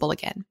possible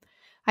again.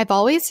 I've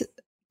always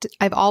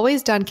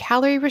done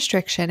calorie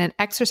restriction and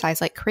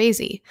exercise like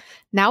crazy.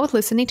 Now with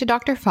listening to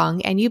Dr.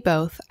 Fung and you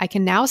both, I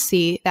can now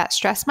see that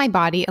stressed my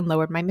body and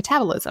lowered my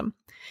metabolism.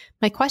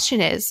 My question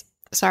is,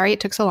 sorry it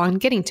took so long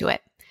getting to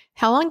it.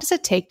 How long does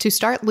it take to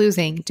start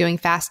losing doing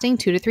fasting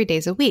 2 to 3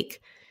 days a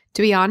week?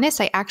 To be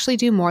honest, I actually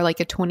do more like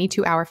a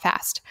 22-hour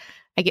fast.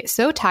 I get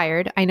so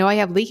tired. I know I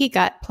have leaky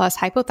gut plus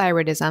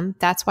hypothyroidism.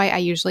 That's why I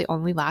usually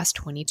only last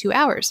 22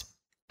 hours.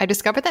 I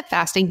discovered that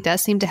fasting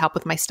does seem to help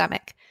with my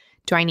stomach.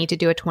 Do I need to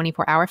do a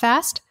 24-hour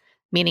fast?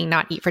 Meaning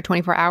not eat for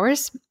 24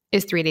 hours?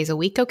 Is 3 days a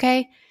week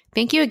okay?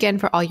 Thank you again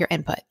for all your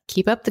input.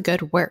 Keep up the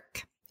good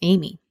work.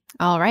 Amy.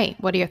 All right.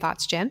 What are your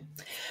thoughts, Jen?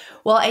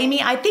 Well,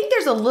 Amy, I think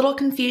there's a little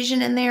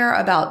confusion in there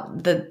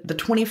about the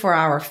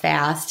 24-hour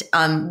fast.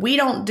 We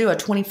don't do a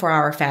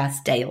 24-hour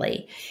fast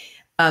daily.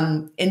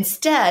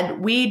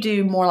 Instead, we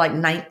do more like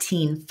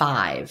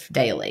 19.5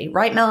 daily.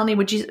 Right, Melanie?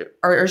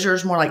 Or is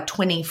yours more like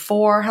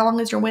 24? How long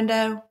is your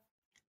window?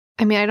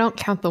 I mean, I don't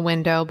count the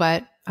window,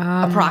 but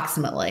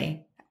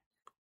approximately.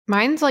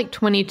 Mine's like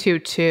 22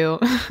 too,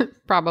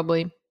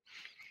 probably.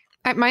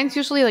 Mine's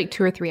usually like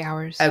 2 or 3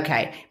 hours.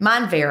 Okay.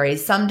 Mine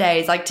varies. Some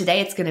days, like today,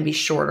 it's going to be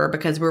shorter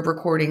because we're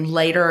recording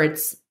later.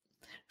 It's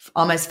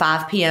almost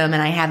 5 p.m.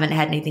 and I haven't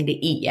had anything to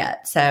eat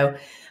yet. So,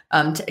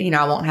 I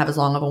won't have as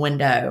long of a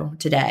window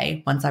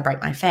today once I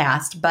break my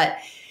fast. But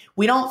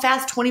we don't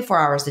fast 24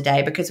 hours a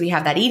day because we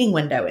have that eating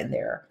window in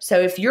there. So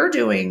if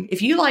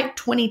you like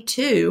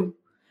 22,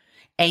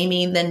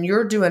 Amy, then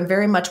you're doing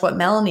very much what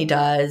Melanie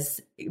does.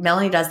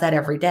 Melanie does that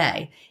every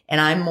day. And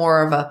I'm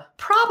more of a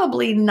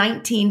probably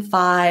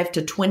 19.5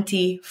 to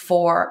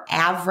 24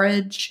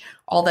 average,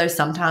 although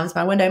sometimes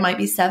my window might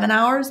be 7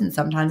 hours and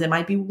sometimes it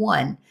might be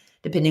 1,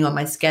 depending on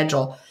my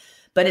schedule.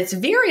 But it's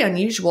very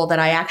unusual that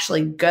I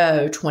actually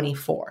go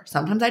 24.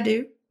 Sometimes I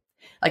do.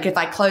 Like if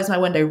I close my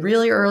window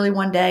really early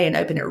one day and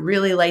open it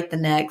really late the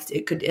next,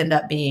 it could end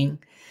up being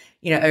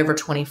over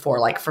 24.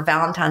 Like for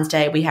Valentine's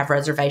Day, we have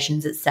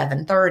reservations at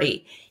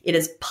 7:30. It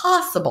is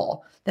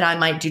possible that I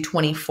might do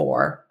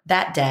 24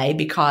 that day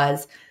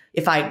because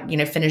if I,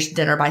 finish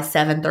dinner by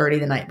 7:30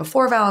 the night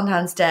before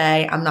Valentine's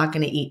Day, I'm not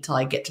going to eat till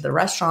I get to the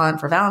restaurant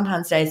for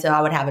Valentine's Day. So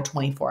I would have a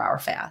 24-hour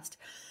fast.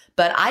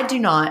 But I do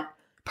not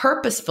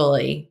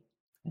purposefully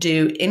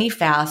do any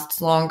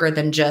fasts longer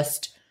than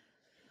just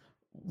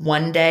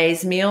one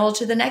day's meal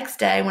to the next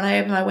day when I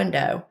open my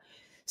window.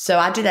 So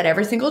I do that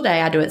every single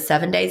day. I do it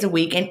 7 days a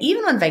week. And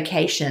even on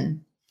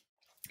vacation,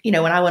 when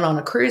I went on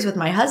a cruise with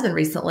my husband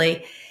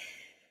recently,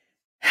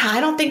 I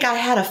don't think I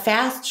had a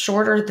fast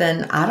shorter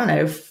than,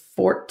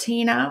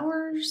 14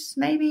 hours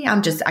maybe.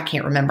 I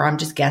can't remember. I'm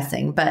just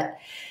guessing. But,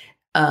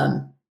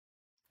 so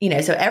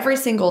every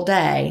single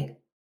day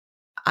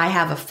I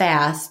have a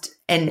fast.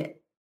 And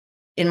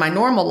in my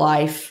normal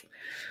life,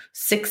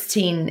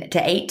 16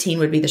 to 18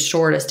 would be the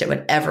shortest it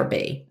would ever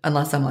be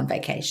unless I'm on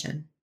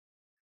vacation.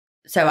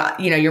 So,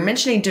 you're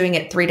mentioning doing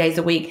it 3 days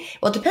a week.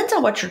 Well, it depends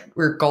on what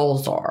your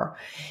goals are.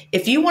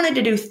 If you wanted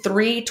to do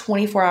 3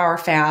 24-hour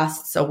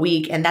fasts a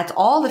week, and that's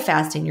all the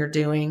fasting you're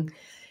doing,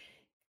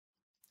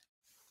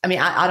 I mean,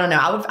 I don't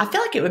know. I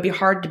feel like it would be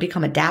hard to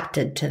become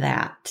adapted to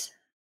that.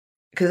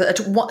 Because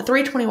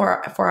 3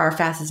 24-hour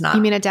fasts is not.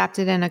 You mean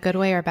adapted in a good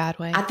way or a bad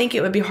way? I think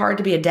it would be hard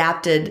to be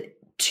adapted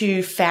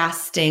to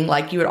fasting.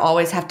 Like you would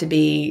always have to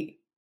be,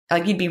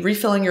 like you'd be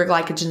refilling your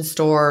glycogen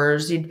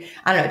stores. I don't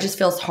know. It just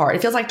feels hard.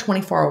 It feels like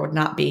 24 would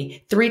not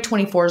be, 3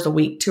 24s a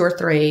week, 2 or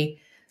 3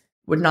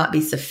 would not be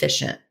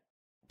sufficient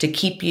to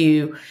keep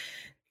you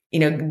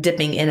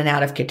dipping in and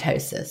out of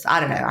ketosis. I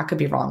don't know. I could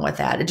be wrong with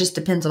that. It just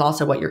depends on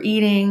also what you're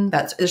eating.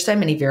 There's so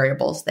many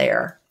variables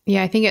there.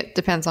 Yeah, I think it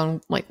depends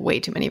on like way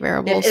too many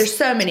variables. There's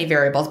so many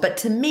variables. But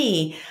to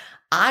me,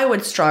 I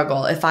would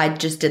struggle if I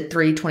just did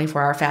 3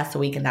 24-hour fasts a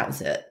week and that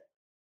was it.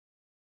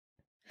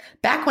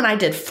 Back when I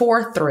did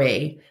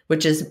 4-3,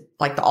 which is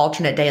like the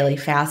alternate daily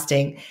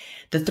fasting,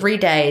 the 3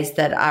 days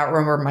that I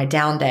remember my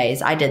down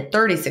days, I did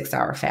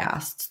 36-hour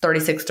fasts,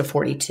 36 to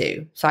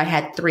 42. So I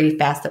had 3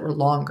 fasts that were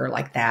longer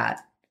like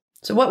that.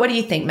 So what do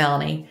you think,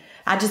 Melanie?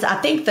 I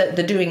think that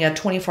the doing a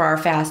 24-hour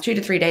fast 2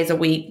 to 3 days a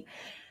week,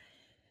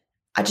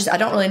 I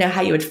don't really know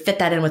how you would fit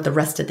that in with the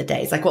rest of the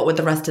days. Like what would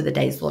the rest of the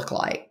days look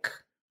like?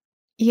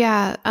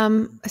 Yeah.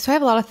 So I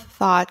have a lot of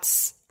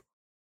thoughts.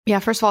 Yeah.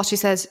 First of all, she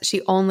says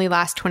she only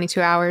lasts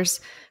 22 hours.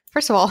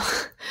 First of all,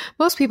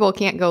 most people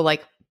can't go a lot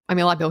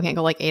of people can't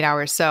go like 8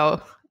 hours.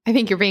 So I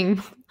think you're being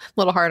a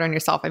little hard on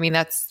yourself. I mean,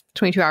 that's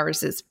 22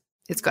 hours is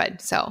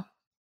good. So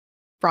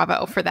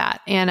bravo for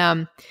that. And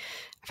I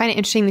find it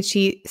interesting that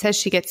she says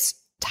she gets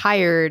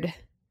tired,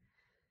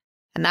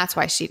 and that's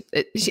why she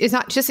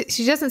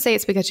doesn't say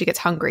it's because she gets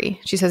hungry.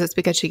 She says it's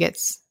because she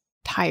gets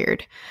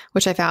tired,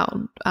 which I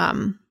found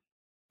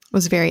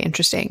was very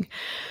interesting.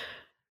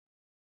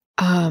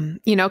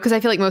 Because I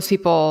feel like most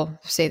people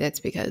say that's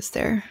because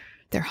they're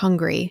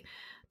hungry.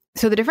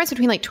 So the difference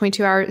between like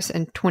 22 hours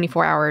and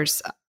 24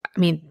 hours, I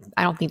mean,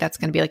 I don't think that's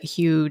going to be like a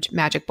huge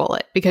magic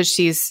bullet, because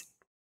she's,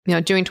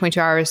 doing 22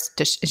 hours.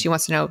 She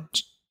wants to know,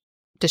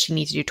 does she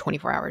need to do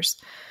 24 hours?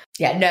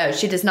 Yeah, no,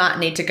 she does not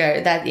need to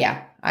go that.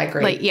 Yeah, I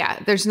agree.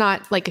 There's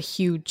not like a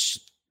huge,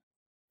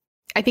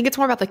 I think it's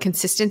more about the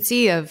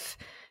consistency of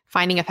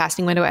finding a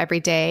fasting window every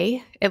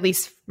day, at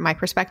least from my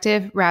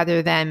perspective,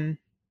 rather than,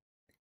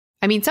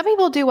 I mean, some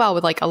people do well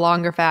with like a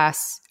longer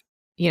fast,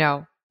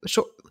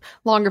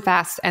 longer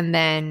fast and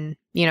then,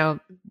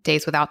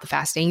 days without the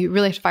fasting. You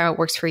really have to find what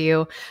works for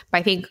you. But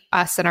I think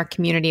us in our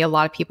community, a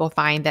lot of people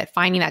find that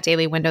finding that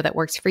daily window that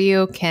works for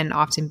you can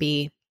often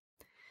be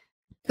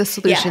the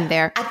solution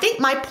there. I think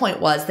my point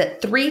was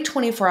that 3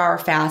 24-hour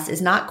fasts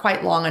is not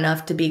quite long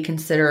enough to be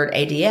considered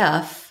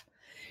ADF.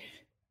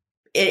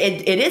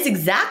 It is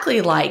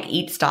exactly like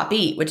Eat, Stop,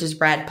 Eat, which is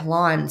Brad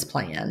Pilon's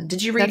plan.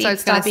 Did you read Eat,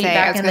 Stop, Eat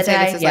back in the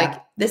day?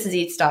 This is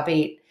Eat, Stop,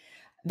 Eat.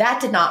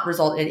 That did not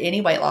result in any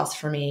weight loss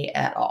for me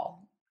at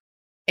all.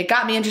 It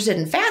got me interested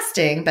in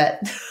fasting, but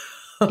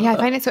yeah, I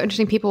find it so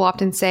interesting. People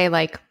often say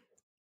like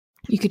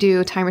you could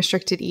do time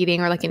restricted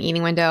eating or like an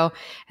eating window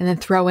and then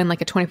throw in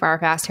like a 24-hour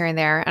fast here and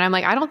there. And I'm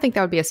like, I don't think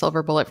that would be a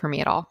silver bullet for me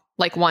at all.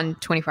 Like one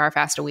 24-hour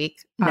fast a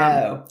week.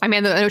 No. I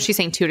mean, I know she's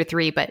saying 2 to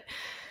 3, but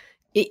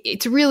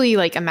it's really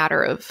like a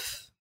matter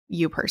of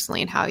you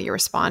personally and how you're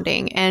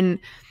responding. And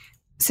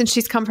since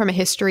she's come from a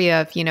history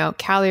of,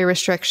 calorie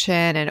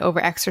restriction and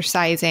over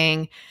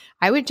exercising,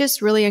 I would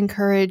just really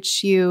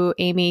encourage you,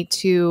 Amy,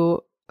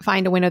 to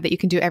find a window that you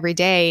can do every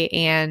day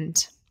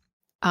and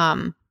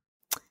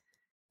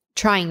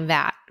trying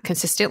that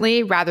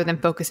consistently rather than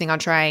focusing on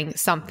trying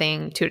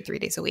something 2 to 3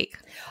 days a week.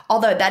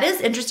 Although that is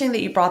interesting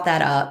that you brought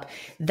that up,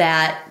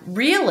 that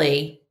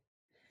really,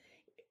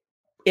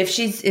 if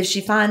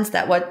she finds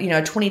that a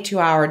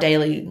 22-hour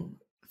daily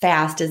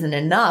fast isn't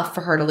enough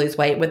for her to lose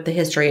weight with the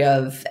history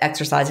of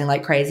exercising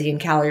like crazy and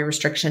calorie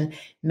restriction,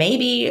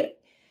 maybe,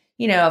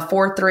 a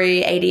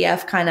 4-3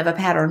 ADF kind of a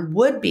pattern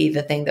would be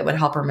the thing that would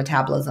help her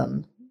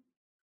metabolism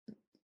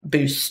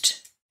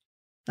boost.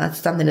 That's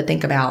something to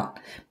think about.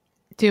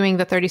 Doing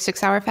the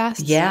 36-hour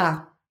fast?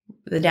 Yeah.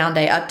 The down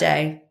day, up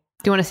day.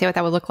 Do you want to say what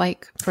that would look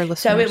like for listeners?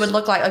 So it would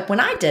look like when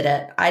I did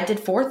it, I did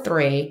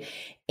 4-3.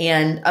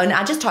 And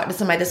I just talked to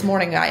somebody this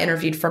morning I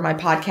interviewed for my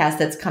podcast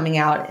that's coming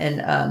out,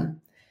 and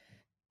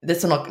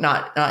this one will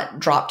not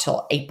drop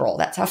till April.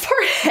 That's how far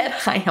ahead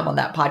I am on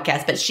that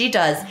podcast. But she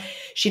does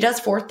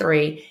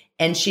 4-3,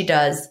 and she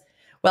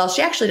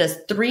actually does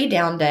 3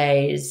 down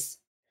days,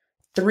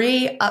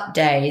 3 up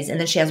days, and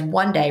then she has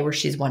 1 day where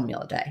she's 1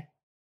 meal a day.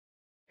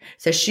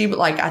 So she,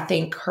 I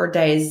think her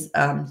days,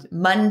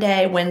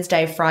 Monday,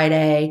 Wednesday,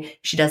 Friday,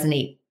 she doesn't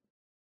eat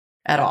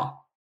at all.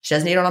 She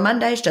doesn't eat on a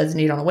Monday. She doesn't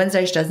eat on a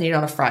Wednesday. She doesn't eat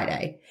on a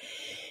Friday.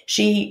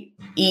 She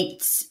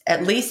eats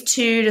at least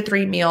 2 to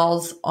 3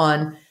 meals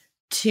on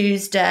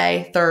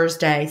Tuesday,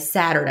 Thursday,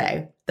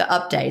 Saturday, the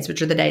up days,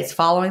 which are the days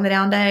following the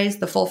down days,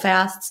 the full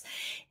fasts.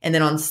 And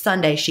then on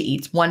Sunday, she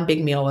eats 1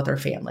 big meal with her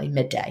family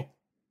midday.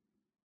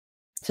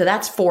 So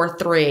that's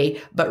 4-3,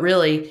 but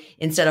really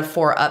instead of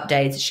 4 up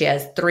days, she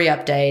has 3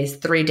 up days,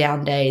 3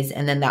 down days,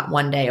 and then that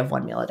 1 day of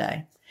 1 meal a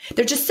day.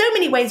 There's just so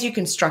many ways you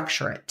can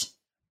structure it.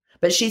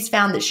 But she's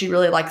found that she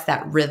really likes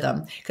that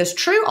rhythm, because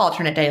true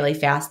alternate daily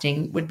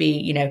fasting would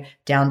be,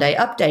 down day,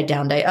 up day,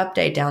 down day, up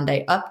day, down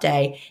day, up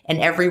day,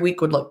 and every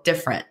week would look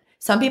different.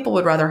 Some people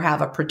would rather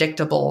have a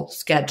predictable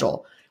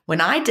schedule.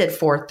 When I did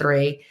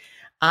 4-3,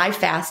 I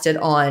fasted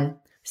on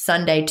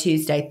Sunday,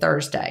 Tuesday,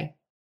 Thursday.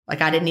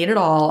 I didn't eat at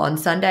all on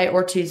Sunday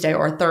or Tuesday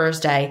or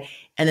Thursday.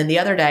 And then the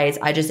other days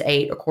I just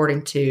ate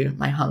according to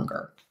my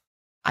hunger.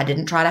 I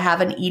didn't try to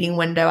have an eating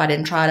window. I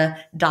didn't try to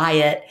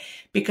diet,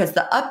 because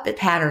the up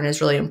pattern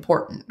is really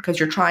important, because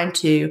you're trying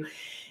to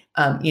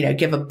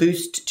give a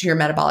boost to your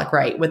metabolic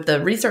rate. With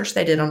the research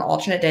they did on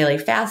alternate daily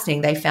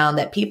fasting, they found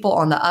that people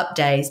on the up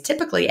days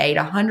typically ate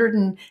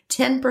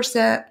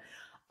 110%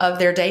 of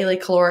their daily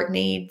caloric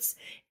needs.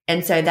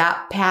 And so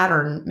that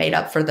pattern made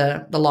up for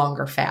the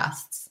longer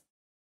fasts.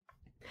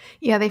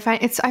 Yeah, I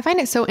find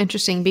it so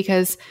interesting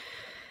because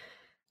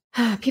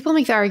people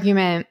make the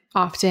argument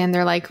often.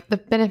 They're like, the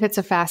benefits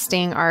of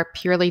fasting are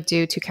purely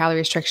due to calorie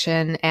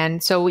restriction.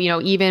 And so,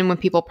 even when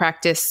people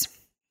practice,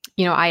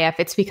 IF,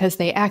 it's because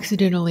they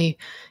accidentally,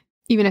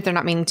 even if they're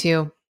not meaning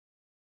to,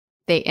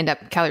 they end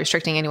up calorie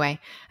restricting anyway.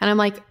 And I'm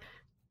like,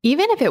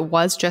 even if it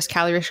was just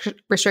calorie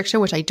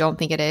restriction, which I don't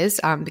think it is,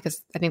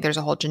 because I think there's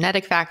a whole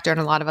genetic factor and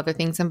a lot of other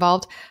things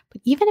involved.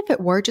 But even if it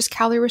were just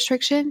calorie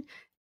restriction,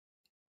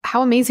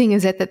 how amazing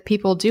is it that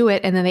people do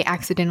it and then they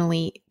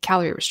accidentally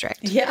calorie restrict?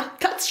 Yeah,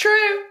 that's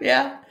true.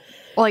 Yeah.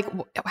 Like,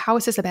 how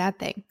is this a bad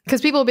thing?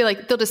 Because people will be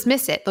like, they'll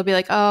dismiss it. They'll be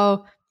like,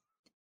 oh,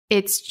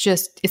 it's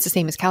the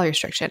same as calorie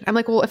restriction. I'm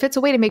like, well, if it's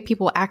a way to make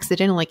people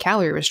accidentally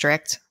calorie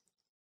restrict,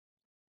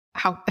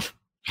 how?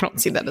 I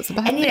don't see that as a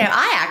bad thing. And,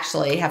 I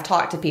actually have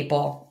talked to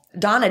people.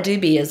 Donna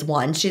Doobie is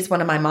one. She's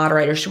one of my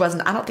moderators.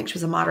 I don't think she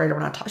was a moderator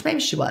when I talked. Maybe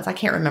she was. I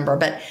can't remember.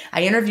 But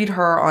I interviewed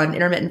her on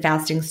Intermittent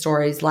Fasting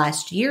Stories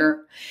last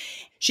year.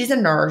 She's a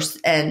nurse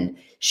and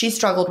she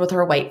struggled with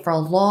her weight for a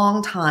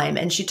long time.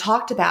 And she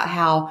talked about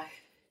how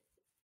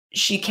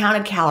she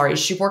counted calories.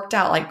 She worked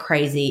out like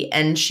crazy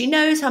and she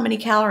knows how many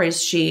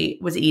calories she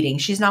was eating.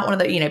 She's not one of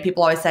the,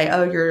 people always say,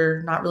 oh,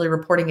 you're not really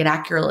reporting it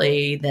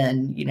accurately.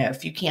 Then,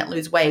 if you can't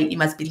lose weight, you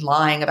must be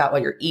lying about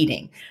what you're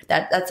eating.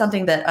 That's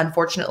something that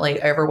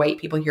unfortunately overweight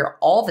people hear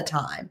all the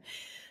time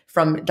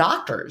from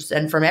doctors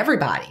and from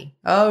everybody.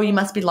 Oh, you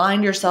must be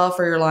lying to yourself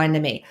or you're lying to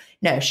me.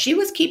 No, she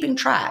was keeping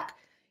track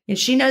and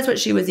she knows what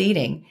she was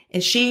eating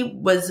and she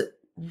was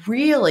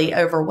really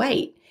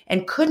overweight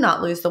and could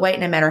not lose the weight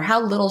no matter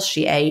how little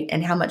she ate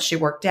and how much she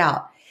worked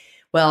out.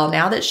 Well,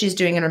 now that she's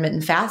doing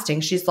intermittent fasting,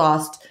 she's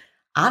lost,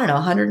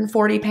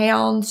 140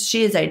 pounds.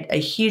 She is a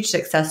huge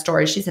success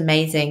story. She's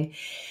amazing.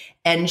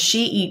 And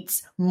she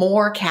eats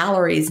more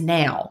calories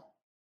now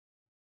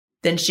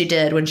than she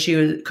did when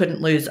she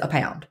couldn't lose a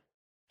pound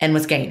and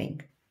was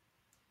gaining.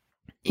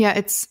 Yeah,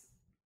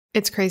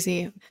 it's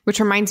crazy.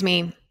 Which reminds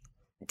me,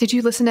 did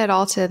you listen at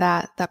all to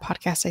that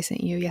podcast I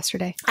sent you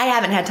yesterday? I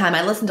haven't had time.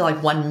 I listened to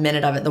like 1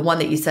 minute of it. The one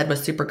that you said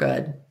was super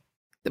good.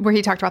 Where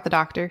he talked about the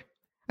doctor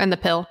and the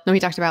pill. No, he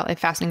talked about like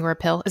fasting or a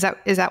pill. Is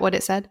that what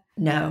it said?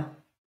 No.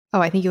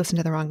 Oh, I think you listened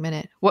to the wrong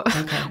minute. What?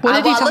 Okay.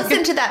 I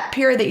listened to that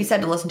period that you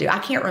said to listen to. I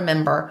can't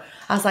remember.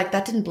 I was like,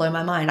 that didn't blow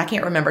my mind. I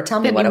can't remember. Tell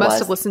me what it was. You must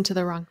have listened to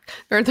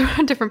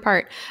the different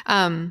part.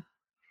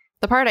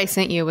 The part I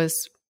sent you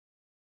was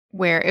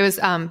where it was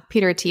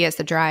Peter Attia's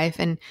The Drive,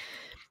 and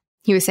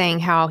he was saying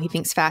how he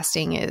thinks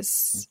fasting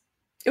is...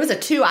 It was a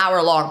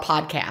 2-hour-long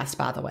podcast,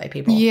 by the way,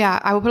 people. Yeah,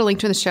 I will put a link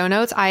to in the show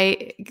notes.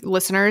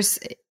 Listeners,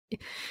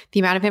 the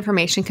amount of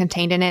information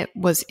contained in it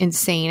was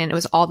insane, and it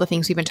was all the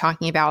things we've been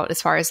talking about as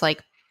far as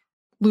like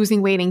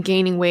losing weight and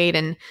gaining weight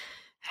and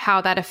how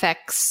that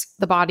affects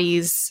the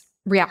body's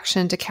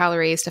reaction to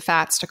calories, to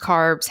fats, to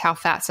carbs, how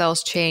fat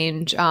cells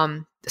change.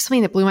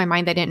 Something that blew my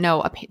mind that I didn't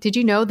know. Did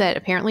you know that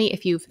apparently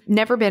if you've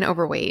never been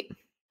overweight,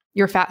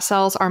 your fat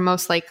cells are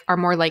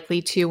more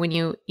likely to, when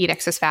you eat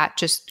excess fat,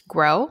 just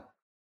grow.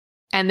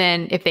 And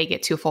then if they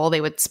get too full, they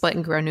would split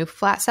and grow new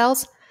fat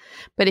cells.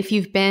 But if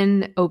you've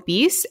been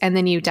obese and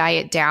then you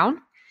diet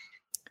down,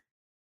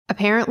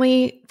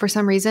 apparently for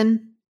some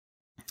reason,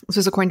 this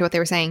was according to what they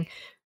were saying,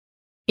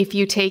 if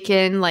you take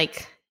in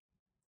like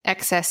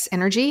excess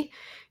energy,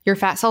 your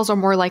fat cells are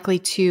more likely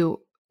to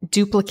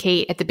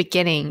duplicate at the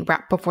beginning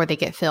right before they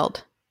get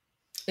filled.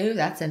 Ooh,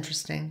 that's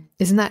interesting.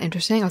 Isn't that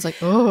interesting? I was like,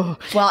 oh.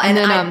 Well, and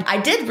then I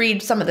did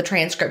read some of the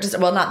transcripts.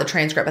 Well, not the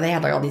transcript, but they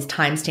had like all these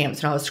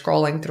timestamps when I was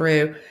scrolling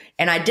through.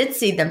 And I did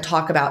see them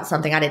talk about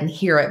something. I didn't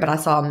hear it, but I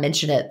saw them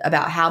mention it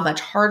about how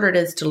much harder it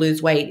is to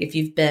lose weight if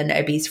you've been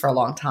obese for a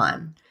long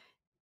time.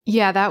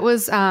 Yeah, that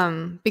was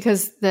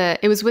because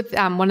it was with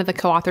one of the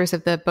co-authors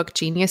of the book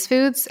Genius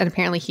Foods. And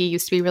apparently he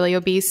used to be really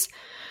obese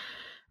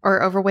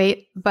or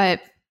overweight. But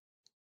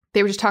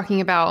they were just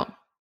talking about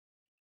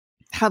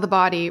how the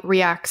body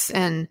reacts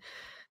and,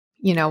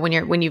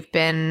 when you've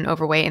been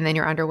overweight and then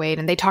you're underweight.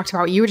 And they talked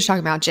about what you were just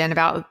talking about, Jen,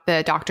 about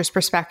the doctor's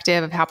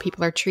perspective of how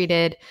people are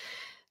treated.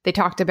 They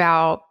talked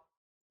about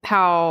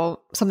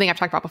how something I've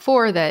talked about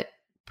before, that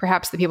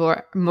perhaps the people who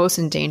are most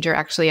in danger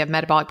actually have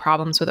metabolic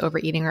problems with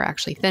overeating are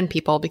actually thin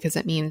people, because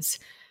it means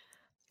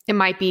it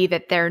might be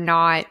that they're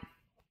not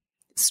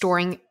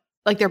storing,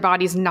 like their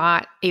body's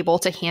not able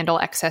to handle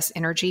excess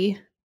energy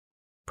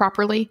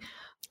properly.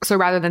 So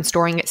rather than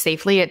storing it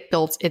safely,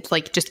 it's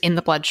like just in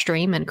the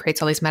bloodstream and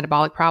creates all these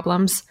metabolic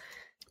problems,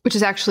 which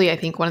is actually, I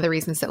think, one of the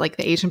reasons that like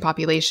the Asian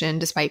population,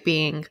 despite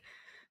being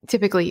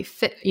typically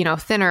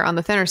thinner on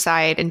the thinner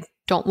side and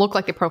don't look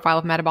like the profile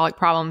of metabolic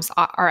problems,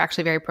 are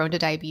actually very prone to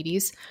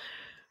diabetes.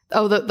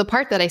 Oh, the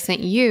part that I sent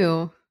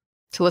you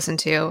to listen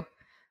to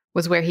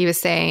was where he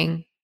was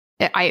saying,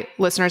 I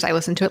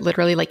listened to it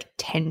literally like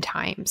 10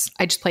 times.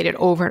 I just played it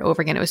over and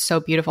over again. It was so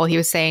beautiful. He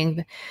was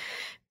saying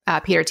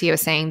Peter T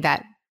was saying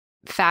that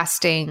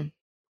fasting,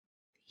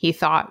 he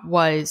thought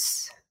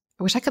was,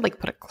 I wish I could like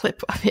put a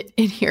clip of it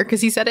in here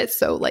because he said it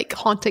so like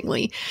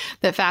hauntingly,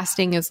 that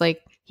fasting is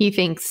like, he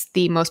thinks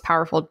the most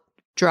powerful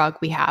drug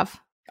we have.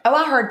 Oh,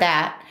 I heard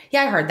that.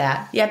 Yeah, I heard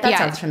that. Yeah, that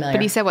sounds familiar.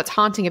 But he said what's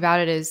haunting about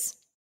it is.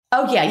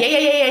 Oh,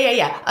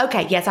 yeah.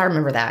 Okay, yes, I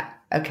remember that.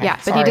 Okay. Yeah,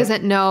 but he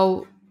doesn't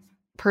know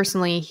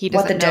personally, he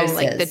doesn't know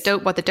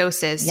like what the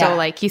dose is. Yeah. So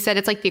like he said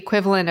it's like the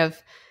equivalent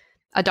of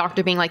a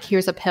doctor being like,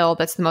 here's a pill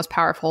that's the most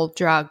powerful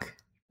drug,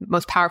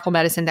 most powerful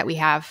medicine that we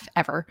have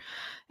ever.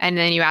 And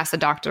then you ask the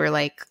doctor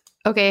like,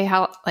 okay,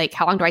 how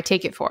long do I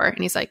take it for? And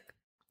he's like,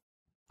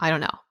 I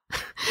don't know.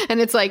 And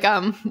it's like,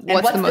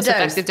 what's the most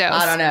effective dose?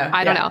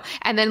 I don't know.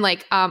 And then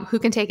like, who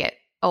can take it?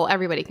 Oh,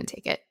 everybody can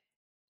take it.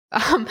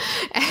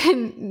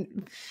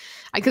 And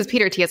because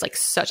Peter T is like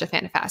such a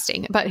fan of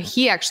fasting, but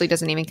he actually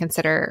doesn't even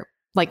consider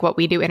like what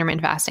we do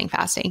intermittent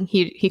fasting.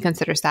 He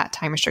considers that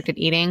time restricted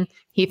eating.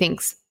 He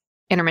thinks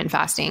intermittent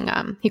fasting,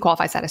 he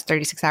qualifies that as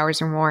 36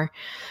 hours or more.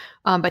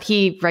 But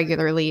he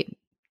regularly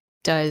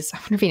does, I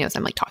wonder if he knows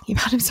I'm like talking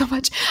about him so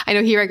much. I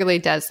know he regularly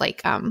does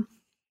like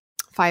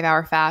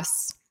 5-hour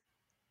fasts.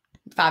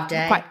 5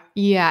 day.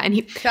 Yeah. And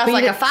he sounds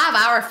like a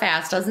 5-hour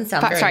fast. Doesn't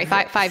sound very sorry,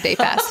 5-day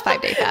fast.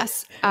 5-day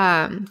fast.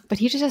 But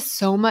he just does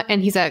so much,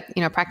 and he's a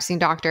practicing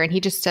doctor, and he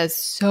just does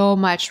so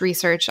much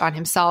research on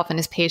himself and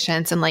his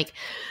patients and like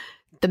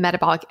the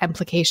metabolic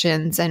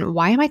implications. And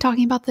why am I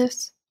talking about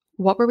this?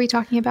 What were we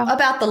talking about?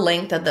 About the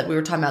length of we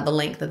were talking about the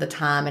length of the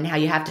time and how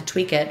you have to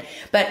tweak it.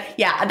 But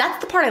yeah,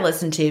 that's the part I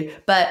listened to.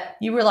 But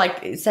you were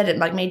like, said it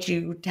like made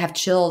you have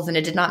chills, and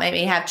it did not make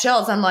me have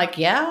chills. I'm like,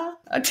 yeah,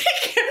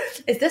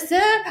 is this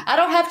it? I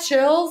don't have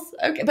chills.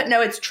 Okay. But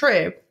no, it's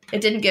true.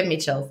 It didn't give me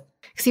chills.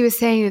 Because he was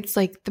saying it's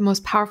like the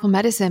most powerful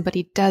medicine, but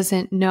he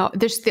doesn't know.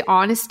 There's the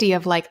honesty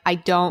of like, I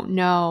don't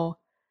know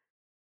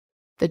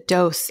the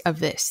dose of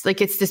this.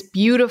 Like it's this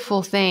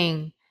beautiful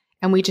thing,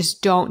 and we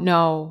just don't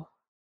know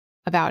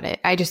about it.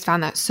 I just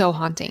found that so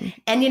haunting.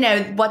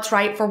 And what's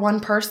right for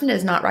one person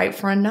is not right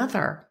for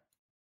another.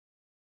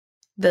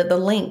 The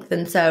length.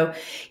 And so,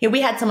 we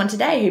had someone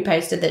today who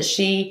posted that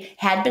she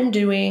had been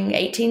doing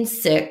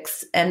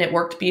 18.6 and it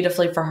worked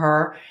beautifully for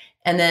her.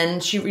 And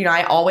then she,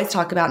 I always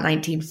talk about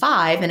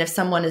 19.5. And if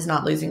someone is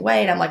not losing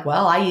weight, I'm like,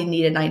 well, I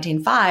need a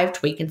 19.5,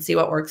 tweak and see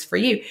what works for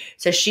you.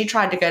 So she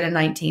tried to go to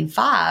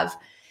 19.5,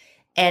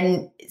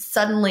 and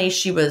suddenly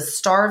she was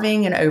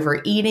starving and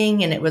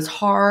overeating, and it was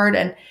hard.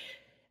 And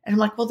I'm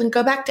like, well, then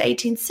go back to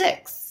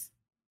 18.6.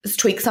 Let's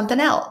tweak something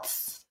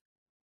else.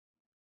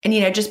 And,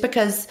 just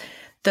because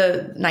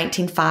the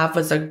 19.5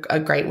 was a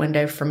great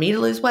window for me to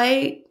lose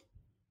weight,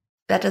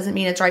 that doesn't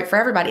mean it's right for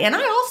everybody. And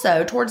I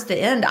also, towards the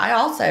end,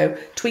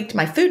 tweaked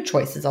my food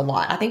choices a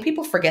lot. I think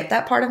people forget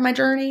that part of my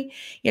journey,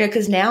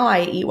 because now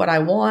I eat what I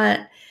want.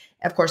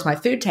 Of course, my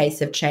food tastes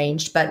have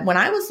changed. But when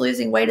I was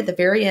losing weight at the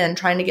very end,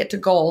 trying to get to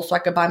goal so I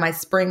could buy my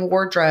spring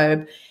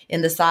wardrobe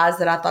in the size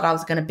that I thought I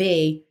was going to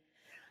be,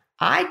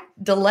 I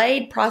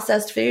delayed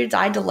processed foods.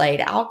 I delayed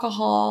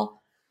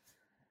alcohol.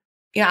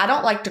 I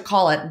don't like to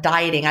call it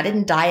dieting. I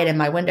didn't diet in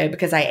my window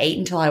because I ate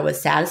until I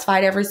was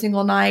satisfied every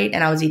single night,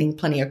 and I was eating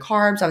plenty of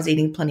carbs. I was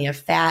eating plenty of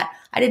fat.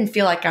 I didn't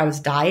feel like I was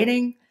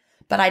dieting,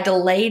 but I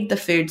delayed the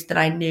foods that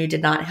I knew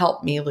did not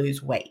help me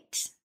lose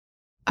weight.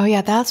 Oh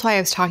yeah, that's why I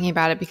was talking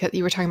about it, because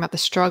you were talking about the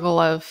struggle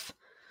of,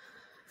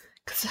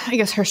 because I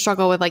guess her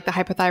struggle with like the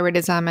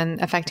hypothyroidism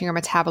and affecting her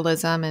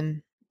metabolism.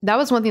 And that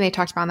was one thing they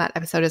talked about in that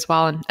episode as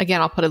well. And again,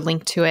 I'll put a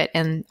link to it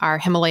in our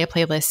Himalaya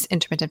playlist,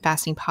 intermittent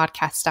fasting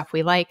podcast stuff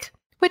we like,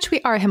 which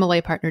we are a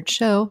Himalaya partnered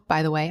show,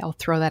 by the way. I'll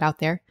throw that out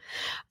there.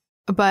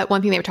 But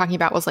one thing they were talking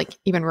about was like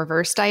even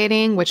reverse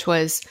dieting, which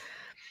was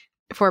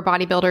for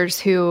bodybuilders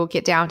who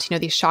get down to,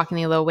 these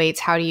shockingly low weights.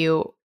 How do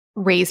you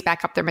raise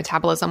back up their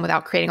metabolism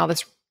without creating all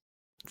this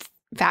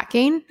fat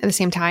gain at the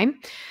same time?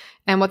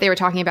 And what they were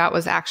talking about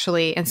was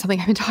actually, and something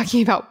I've been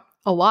talking about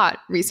a lot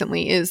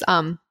recently, is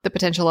the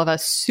potential of a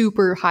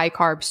super high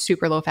carb,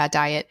 super low fat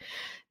diet,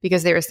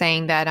 because they were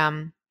saying that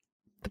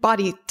the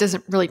body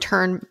doesn't really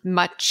turn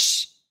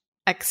much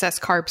excess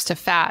carbs to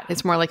fat.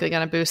 It's more likely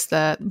going to boost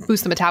the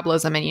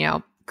metabolism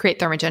and, create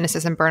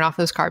thermogenesis and burn off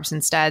those carbs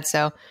instead.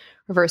 So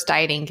reverse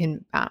dieting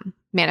can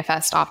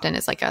manifest often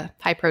as like a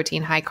high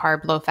protein, high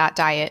carb, low fat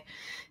diet,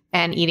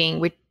 and eating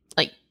with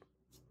like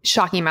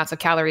shocking amounts of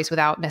calories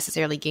without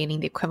necessarily gaining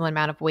the equivalent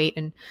amount of weight.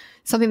 And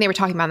something they were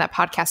talking about in that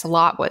podcast a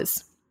lot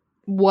was,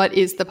 what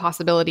is the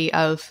possibility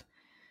of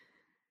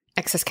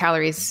excess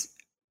calories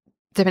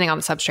depending on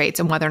the substrates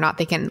and whether or not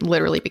they can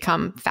literally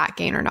become fat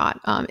gain or not.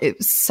 It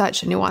was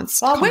such a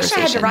nuanced Well, I wish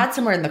I had to ride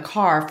somewhere in the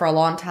car for a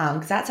long time,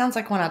 because that sounds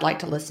like one I'd like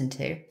to listen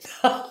to.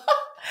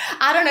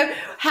 I don't know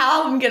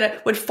how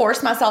would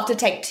force myself to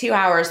take 2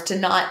 hours to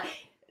not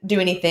do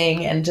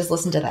anything and just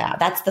listen to that.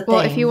 That's the thing.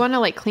 Well, if you want to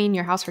like clean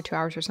your house for 2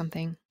 hours or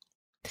something.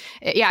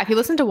 Yeah, if you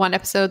listen to one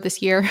episode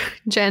this year,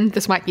 Jen,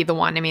 this might be the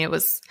one. I mean,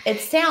 it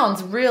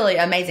sounds really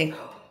amazing.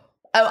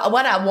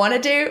 What I want to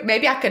do,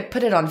 maybe I could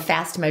put it on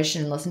fast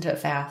motion and listen to it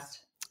fast.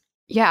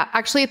 Yeah,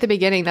 actually at the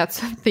beginning,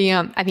 that's the,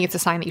 I think it's a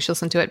sign that you should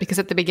listen to it, because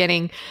at the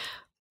beginning,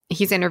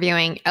 he's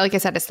interviewing, like I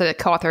said, it's the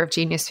co-author of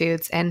Genius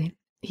Foods. And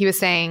he was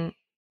saying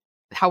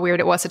how weird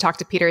it was to talk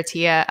to Peter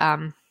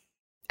Attia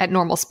at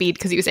normal speed,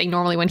 because he was saying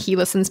normally when he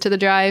listens to The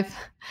Drive,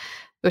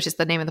 which is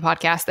the name of the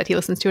podcast, that he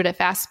listens to it at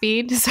fast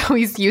speed. So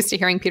he's used to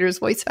hearing Peter's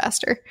voice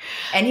faster.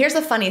 And here's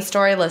a funny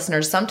story,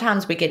 listeners.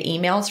 Sometimes we get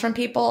emails from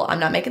people. I'm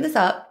not making this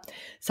up.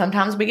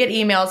 Sometimes we get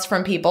emails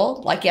from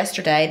people like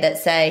yesterday that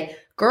say,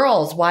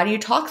 girls, why do you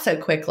talk so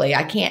quickly?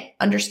 I can't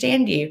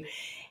understand you.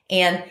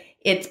 And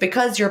it's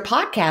because your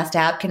podcast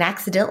app can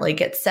accidentally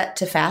get set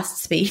to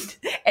fast speed.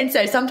 And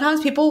so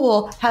sometimes people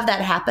will have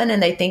that happen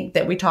and they think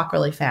that we talk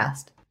really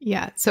fast.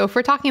 Yeah. So if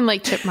we're talking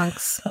like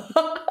chipmunks,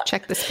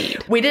 check the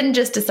speed. We didn't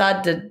just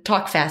decide to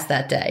talk fast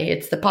that day.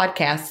 It's the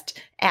podcast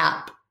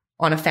app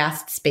on a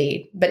fast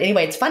speed. But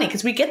anyway, it's funny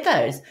because we get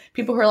those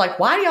people who are like,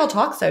 why do y'all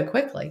talk so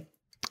quickly?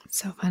 It's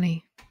so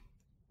funny.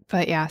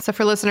 But yeah, so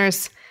for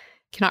listeners,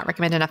 cannot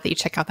recommend enough that you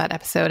check out that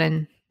episode.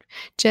 And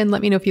Jen,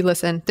 let me know if you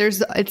listen.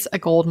 It's a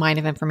gold mine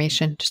of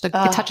information. It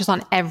touches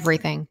on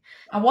everything.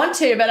 I want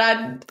to,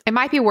 but it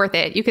might be worth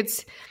it. You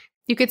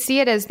could see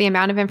it as the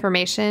amount of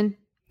information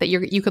that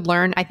you could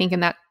learn. I think in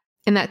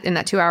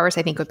that 2 hours,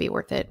 I think would be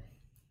worth it.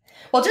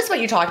 Well, just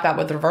what you talked about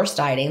with reverse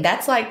dieting,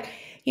 that's like,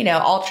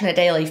 alternate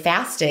daily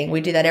fasting.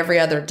 We do that every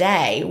other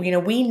day.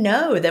 We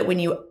know that when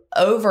you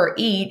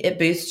overeat, it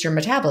boosts your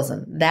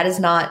metabolism. That is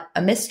not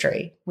a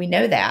mystery. We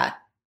know that.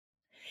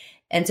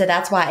 And so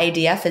that's why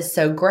ADF is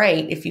so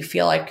great if you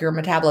feel like your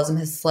metabolism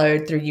has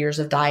slowed through years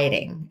of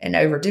dieting and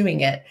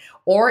overdoing it,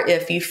 or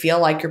if you feel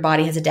like your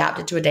body has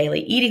adapted to a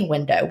daily eating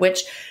window,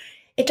 which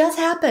it does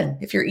happen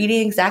if you're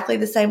eating exactly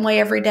the same way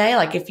every day.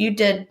 Like if you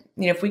did,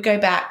 if we go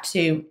back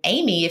to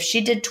Amy, if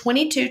she did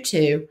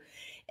 22-2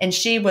 and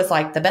she was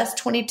like the best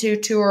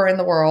 22-2er in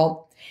the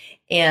world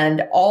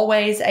and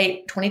always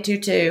ate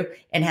 22-2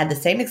 and had the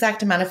same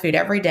exact amount of food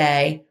every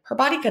day, her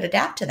body could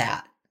adapt to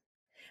that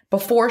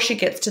before she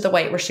gets to the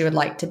weight where she would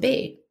like to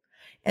be.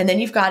 And then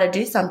you've got to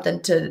do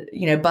something to,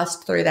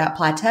 bust through that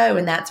plateau.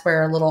 And that's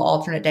where a little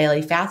alternate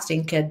daily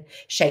fasting could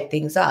shake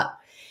things up.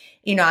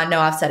 I know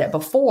I've said it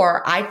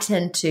before. I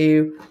tend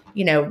to,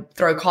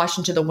 throw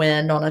caution to the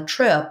wind on a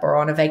trip or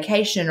on a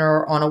vacation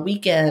or on a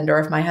weekend, or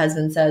if my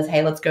husband says,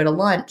 hey, let's go to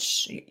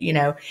lunch,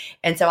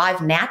 And so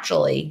I've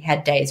naturally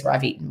had days where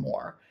I've eaten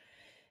more.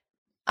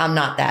 I'm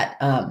not that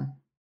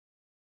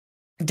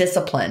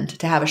disciplined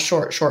to have a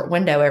short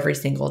window every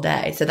single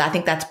day. So I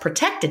think that's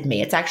protected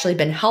me. It's actually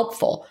been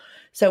helpful.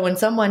 So when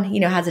someone,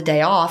 has a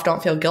day off,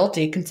 don't feel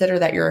guilty. Consider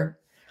that your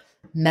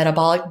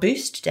metabolic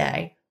boost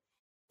day.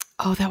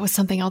 Oh, that was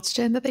something else,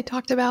 Jen, that they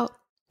talked about.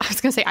 I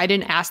was going to say, I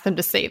didn't ask them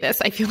to say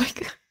this. I feel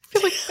like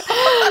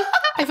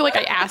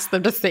I asked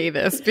them to say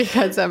this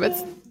because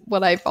it's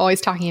what I'm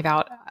always talking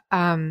about.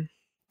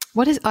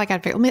 What is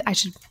I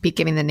should be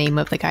giving the name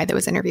of the guy that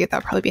was interviewed. That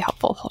would probably be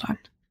helpful. Hold on.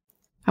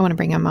 I want to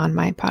bring him on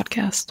my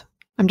podcast.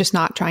 I'm just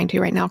not trying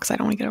to right now because I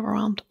don't want to get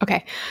overwhelmed.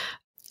 Okay.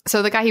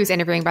 So the guy he was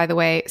interviewing, by the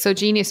way, so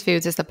Genius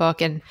Foods is the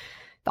book, and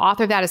the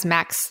author of that is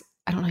Max.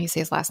 I don't know how you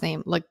say his last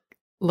name.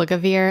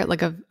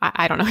 Lugavere.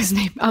 I don't know his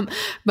name.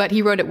 But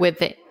he wrote it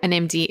with an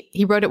MD.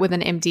 He wrote it with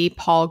an MD,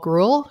 Paul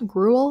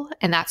Gruel,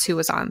 and that's who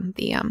was on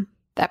the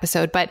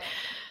episode. But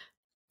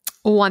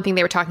one thing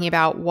they were talking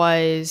about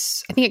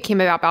was, I think it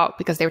came about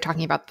because they were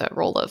talking about the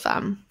role of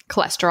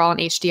cholesterol and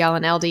HDL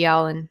and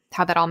LDL and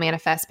how that all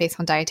manifests based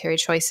on dietary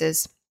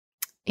choices.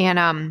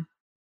 And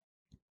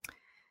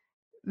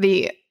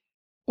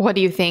what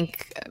do you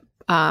think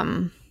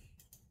Dr.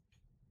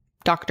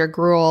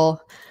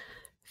 Gruel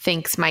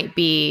thinks might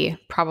be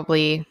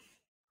probably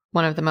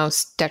one of the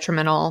most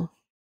detrimental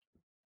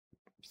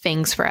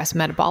things for us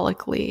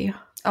metabolically?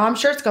 Oh, I'm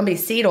sure it's going to be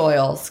seed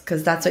oils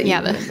because that's what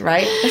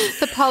right?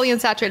 The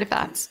polyunsaturated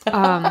fats.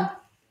 And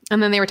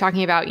then they were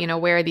talking about,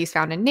 where are these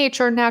found in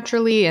nature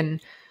naturally?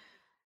 And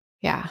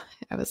yeah,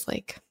 I was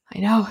like, I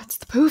know, it's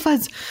the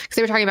PUFAs. Because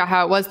they were talking about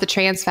how it was the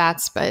trans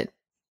fats, but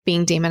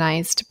being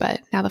demonized. But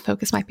now the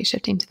focus might be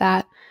shifting to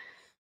that.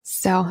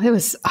 So it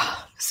was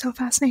so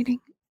fascinating.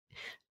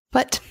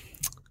 But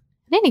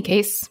in any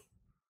case,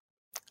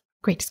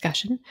 great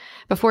discussion.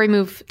 Before we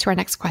move to our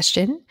next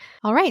question.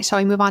 All right, shall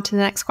we move on to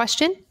the next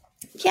question?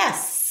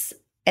 Yes.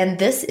 And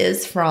this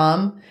is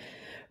from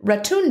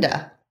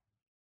Rotunda.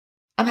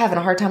 I'm having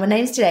a hard time with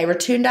names today.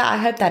 Rotunda, I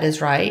hope that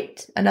is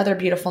right. Another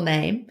beautiful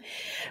name.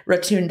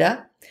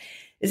 Rotunda.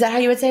 Is that how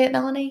you would say it,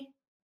 Melanie?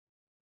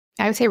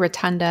 I would say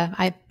Rotunda.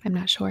 I'm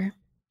not sure.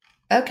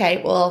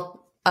 Okay.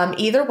 Well,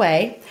 either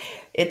way,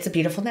 it's a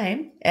beautiful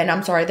name. And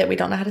I'm sorry that we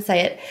don't know how to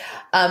say it.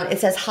 It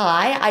says,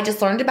 hi, I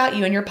just learned about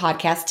you and your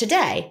podcast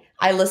today.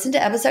 I listened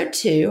to episode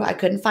 2. I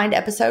couldn't find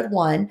episode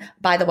 1.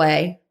 By the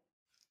way,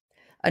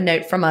 a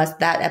note from us,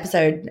 that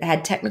episode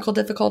had technical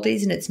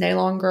difficulties and it's no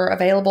longer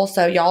available.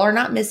 So y'all are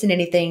not missing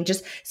anything.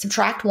 Just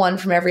subtract 1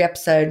 from every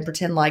episode and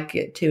pretend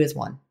like 2 is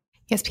 1.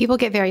 Yes, people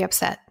get very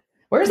upset.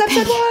 Where's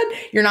episode 1?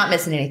 You're not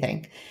missing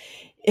anything.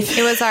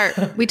 It was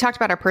we talked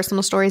about our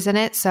personal stories in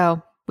it.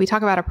 So we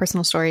talk about our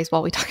personal stories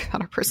while we talk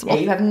about our personal.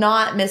 Yeah, you have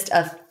not missed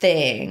a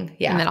thing.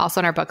 Yeah. And then also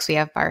in our books, we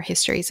have our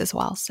histories as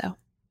well. So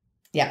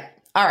yeah.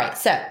 All right.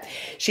 So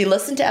she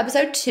listened to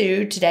episode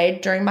 2 today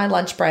during my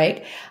lunch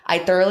break. I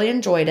thoroughly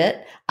enjoyed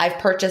it. I've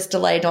purchased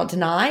Delay Don't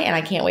Deny, and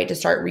I can't wait to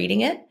start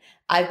reading it.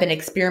 I've been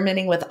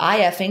experimenting with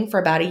IFing for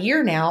about a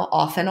year now,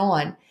 off and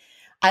on.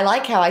 I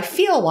like how I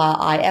feel while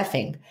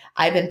IFing.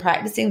 I've been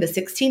practicing the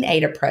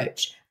 16-8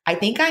 approach. I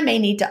think I may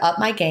need to up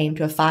my game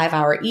to a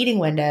 5-hour eating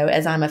window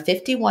as I'm a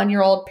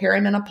 51-year-old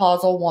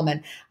perimenopausal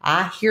woman.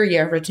 I hear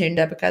you,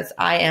 Rotunda, because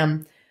I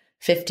am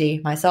 50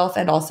 myself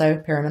and also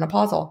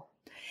perimenopausal.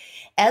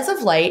 As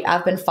of late,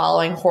 I've been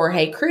following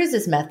Jorge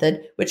Cruz's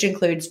method, which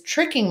includes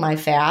tricking my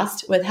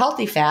fast with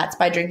healthy fats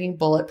by drinking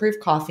bulletproof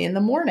coffee in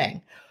the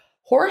morning.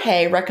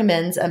 Jorge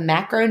recommends a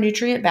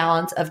macronutrient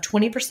balance of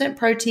 20%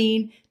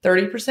 protein,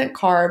 30%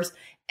 carbs,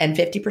 and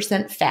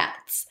 50%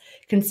 fats.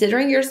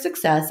 Considering your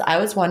success, I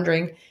was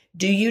wondering,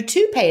 do you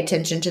too pay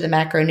attention to the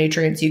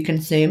macronutrients you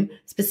consume,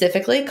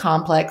 specifically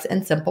complex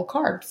and simple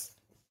carbs?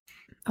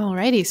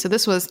 Alrighty. So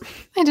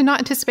I did not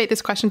anticipate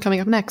this question coming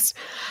up next.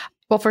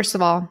 Well, first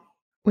of all,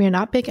 we are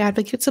not big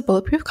advocates of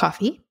bulletproof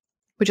coffee.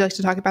 Would you like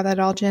to talk about that at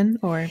all, Jen?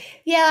 Or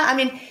yeah, I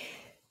mean,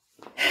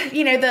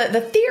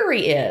 the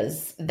theory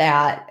is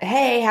that,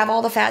 hey, have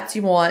all the fats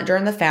you want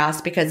during the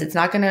fast because it's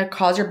not going to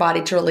cause your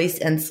body to release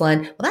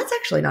insulin. Well, that's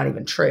actually not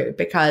even true,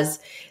 because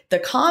the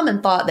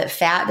common thought that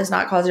fat does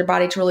not cause your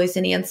body to release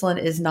any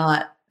insulin is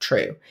not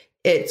true.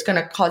 It's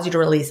going to cause you to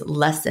release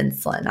less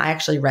insulin. I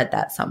actually read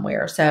that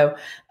somewhere. So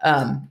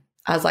I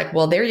was like,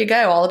 well, there you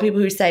go. All the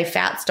people who say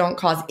fats don't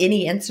cause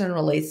any insulin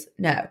release,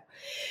 no.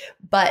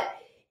 But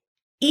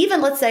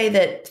even let's say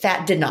that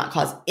fat did not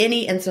cause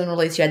any insulin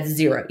release, you had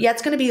 0. Yeah,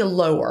 it's going to be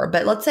lower,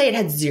 but let's say it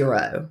had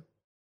 0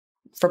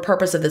 for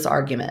purpose of this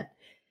argument.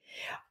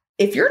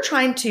 If you're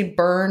trying to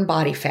burn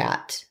body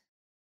fat,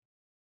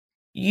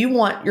 you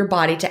want your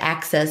body to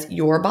access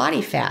your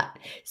body fat.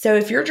 So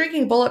if you're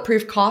drinking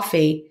bulletproof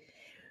coffee,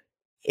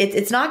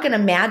 it's not going to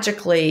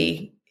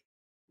magically,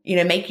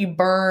 make you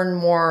burn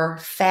more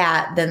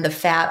fat than the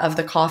fat of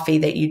the coffee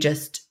that you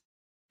just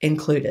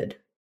included,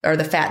 or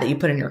the fat that you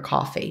put in your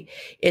coffee.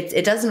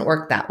 It doesn't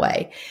work that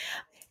way.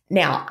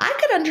 Now, I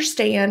could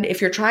understand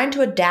if you're trying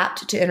to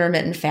adapt to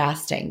intermittent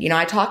fasting.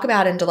 I talk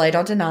about in Delay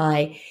Don't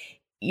Deny,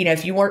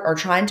 if you are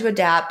trying to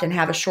adapt and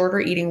have a shorter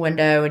eating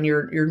window and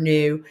you're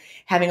new,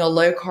 having a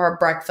low carb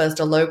breakfast,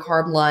 a low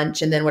carb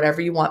lunch, and then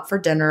whatever you want for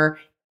dinner,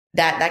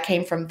 that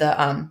came from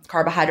the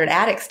carbohydrate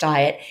addicts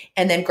diet.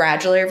 And then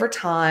gradually over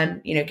time,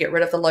 get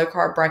rid of the low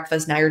carb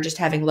breakfast. Now you're just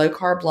having low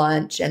carb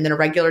lunch and then a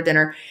regular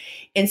dinner.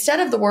 Instead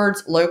of the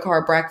words low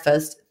carb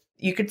breakfast,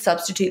 you could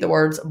substitute the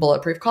words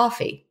bulletproof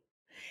coffee.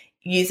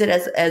 Use it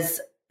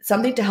as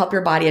something to help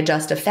your body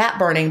adjust to fat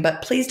burning,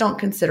 but please don't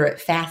consider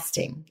it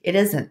fasting. It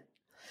isn't.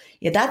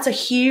 That's a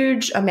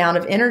huge amount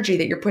of energy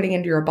that you're putting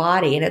into your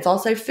body, and it's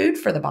also food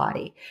for the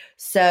body.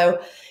 So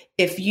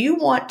if you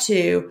want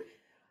to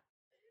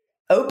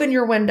open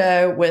your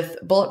window with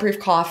bulletproof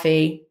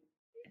coffee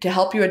to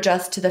help you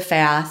adjust to the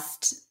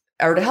fast,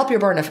 or to help you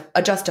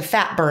adjust to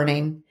fat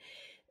burning,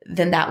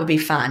 then that would be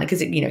fine,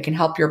 because it can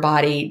help your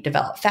body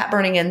develop fat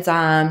burning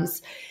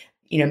enzymes,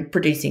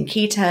 producing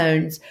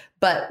ketones.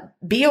 But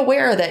be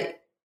aware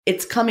that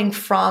it's coming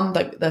from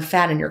the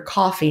fat in your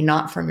coffee,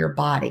 not from your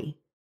body.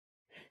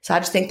 So I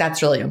just think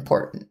that's really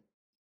important.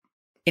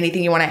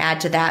 Anything you want to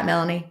add to that,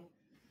 Melanie?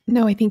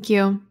 No, I think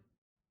you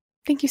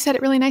said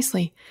it really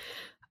nicely.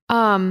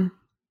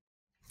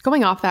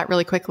 Going off that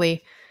really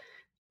quickly,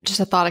 just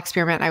a thought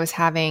experiment I was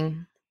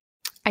having.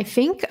 I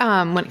think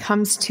when it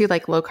comes to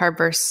like low carb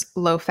versus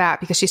low fat,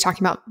 because she's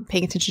talking about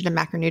paying attention to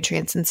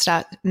macronutrients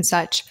and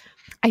such,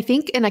 I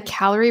think in a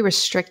calorie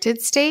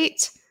restricted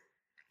state,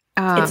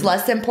 it's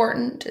less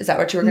important. Is that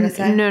what you were going to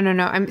say? No.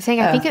 I'm saying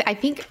I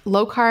think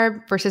low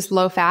carb versus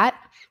low fat.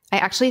 I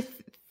actually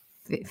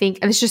think,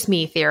 and it's just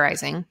me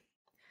theorizing,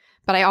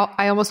 but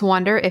I almost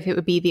wonder if it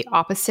would be the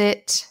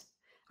opposite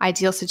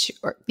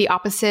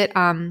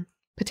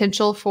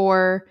potential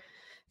for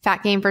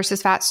fat gain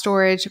versus fat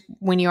storage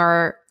when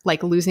you're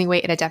like losing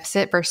weight at a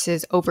deficit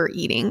versus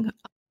overeating.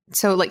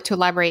 So like to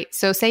elaborate,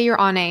 so say you have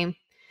a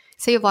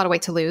lot of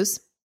weight to lose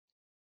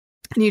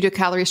and you do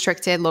calorie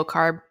restricted low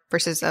carb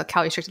versus a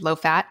calorie restricted low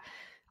fat.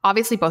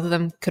 Obviously both of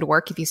them could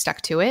work if you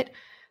stuck to it.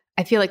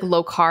 I feel like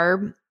low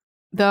carb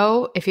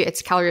though, if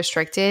it's calorie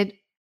restricted,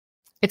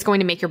 it's going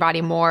to make your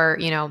body more,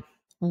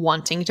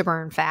 wanting to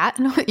burn fat,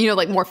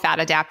 like more fat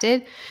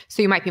adapted.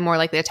 So you might be more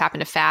likely to tap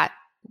into fat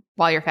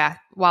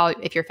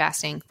if you're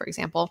fasting, for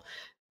example,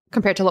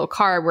 compared to low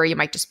carb where you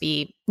might just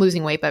be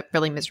losing weight but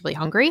really miserably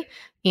hungry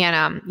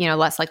and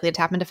less likely to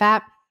tap into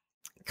fat.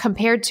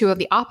 Compared to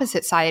the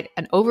opposite side,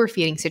 an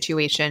overfeeding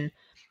situation.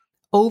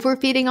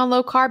 Overfeeding on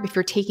low carb, if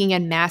you're taking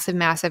in massive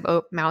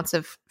amounts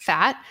of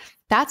fat,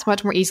 that's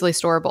much more easily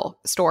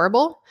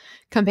storable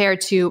compared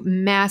to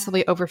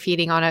massively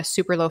overfeeding on a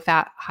super low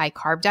fat, high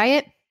carb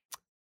diet.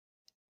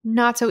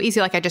 Not so easy,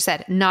 like I just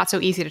said, not so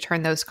easy to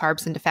turn those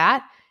carbs into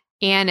fat,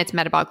 and it's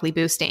metabolically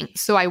boosting.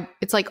 So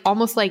it's like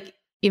almost like,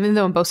 even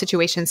though in both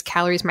situations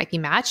calories might be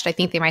matched, I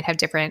think they might have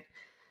different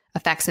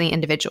effects in the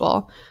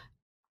individual.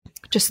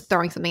 Just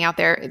throwing something out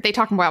there. They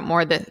talk about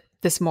more the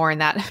this more in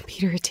that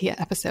Peter Attia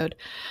episode.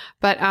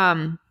 But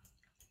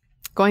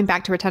going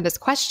back to Rotunda's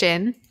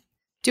question,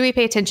 do we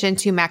pay attention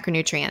to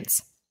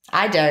macronutrients?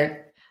 I don't.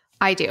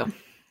 I do.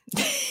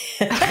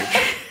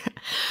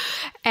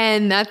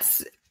 And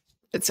it's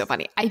so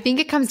funny. I think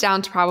it comes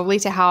down to probably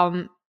to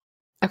how,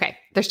 okay,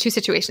 there's two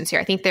situations here.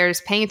 I think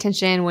there's paying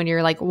attention when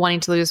you're like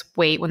wanting to lose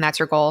weight, when that's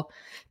your goal,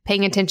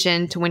 paying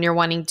attention to when you're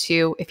wanting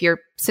to, if you're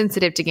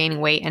sensitive to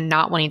gaining weight and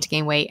not wanting to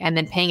gain weight, and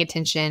then paying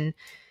attention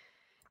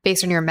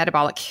based on your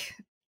metabolic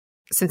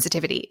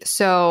sensitivity.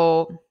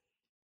 So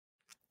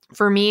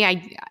for me,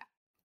 I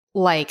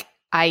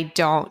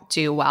don't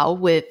do well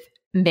with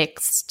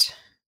mixed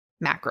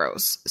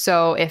macros.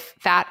 So if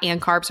fat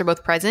and carbs are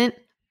both present,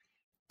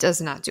 does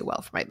not do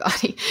well for my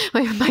body.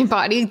 My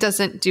body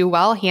doesn't do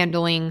well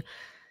handling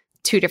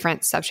two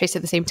different substrates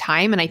at the same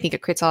time. And I think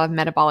it creates a lot of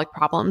metabolic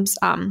problems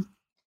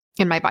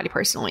in my body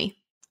personally.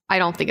 I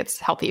don't think it's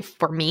healthy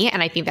for me.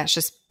 And I think that's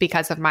just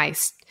because of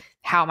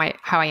how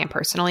I am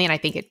personally. And I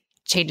think it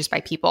changes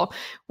by people.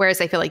 Whereas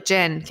I feel like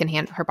Jen can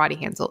her body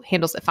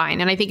handles it fine.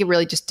 And I think it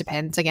really just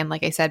depends, again,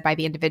 like I said, by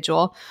the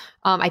individual.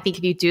 I think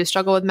if you do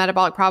struggle with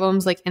metabolic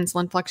problems like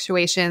insulin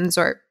fluctuations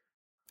or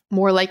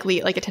more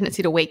likely like a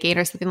tendency to weight gain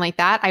or something like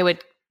that, I would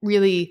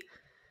really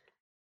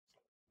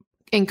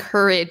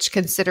encourage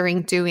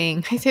considering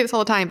doing, I say this all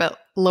the time, but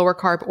lower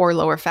carb or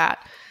lower fat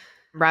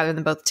rather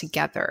than both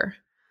together.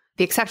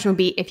 The exception would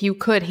be if you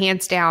could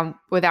hands down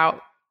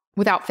without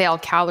fail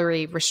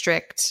calorie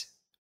restrict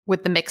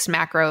with the mixed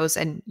macros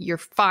and you're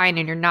fine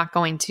and you're not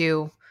going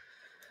to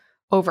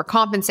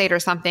overcompensate or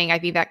something. I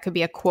think that could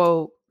be a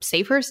quote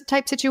safer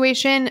type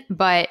situation.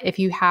 But if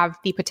you have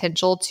the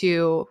potential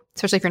to,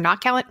 especially if you're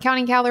not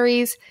counting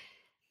calories,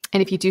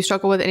 and if you do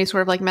struggle with any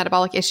sort of like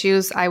metabolic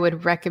issues, I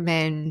would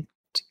recommend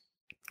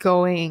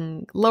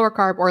going lower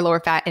carb or lower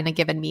fat in a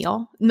given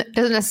meal.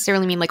 Doesn't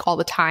necessarily mean like all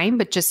the time,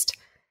 but just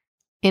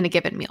in a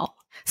given meal.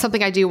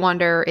 Something I do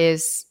wonder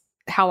is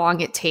how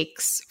long it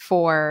takes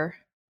for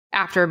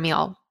after a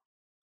meal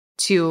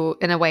to,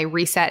 in a way,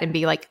 reset and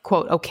be like,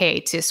 quote, okay,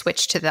 to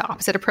switch to the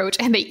opposite approach.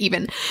 And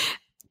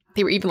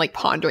they were even like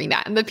pondering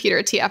that in the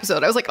Peter Attia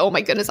episode. I was like, oh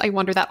my goodness, I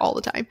wonder that all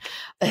the time.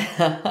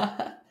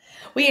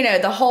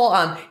 Well, the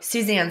whole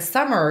Suzanne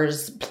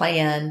Summers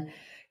plan,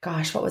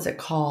 gosh, what was it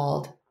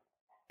called?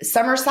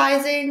 Summer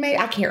sizing, maybe?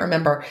 I can't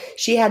remember.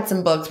 She had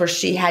some books where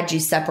she had you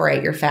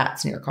separate your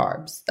fats and your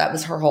carbs. That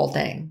was her whole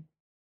thing.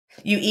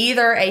 You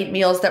either ate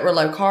meals that were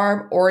low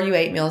carb or you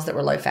ate meals that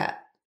were low fat.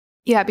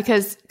 Yeah,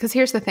 because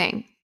here's the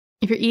thing.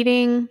 If you're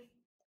eating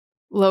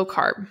low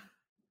carb,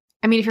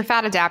 I mean, if you're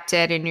fat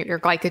adapted and your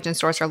glycogen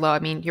stores are low, I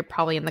mean, you're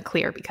probably in the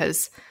clear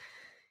because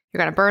you're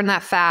going to burn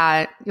that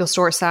fat. You'll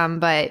store some,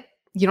 but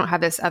you don't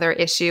have this other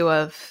issue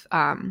of,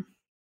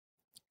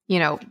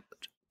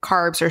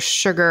 carbs or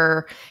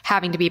sugar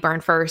having to be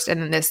burned first.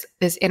 And then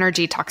this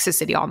energy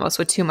toxicity almost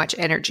with too much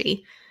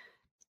energy.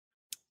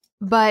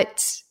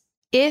 But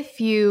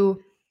if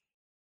you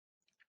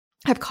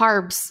have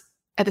carbs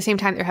at the same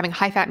time that you're having a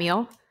high fat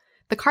meal,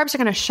 the carbs are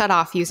going to shut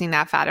off using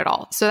that fat at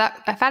all. So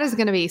that fat is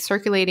going to be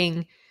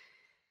circulating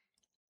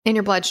in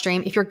your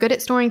bloodstream. If you're good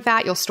at storing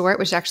fat, you'll store it,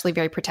 which is actually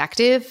very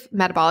protective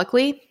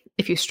metabolically.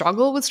 If you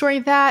struggle with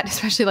storing fat,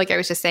 especially like I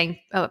was just saying,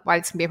 why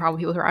it's going to be a problem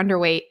with people who are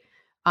underweight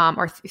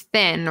or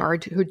thin or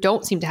who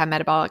don't seem to have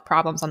metabolic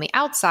problems on the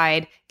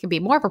outside, can be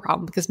more of a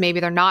problem because maybe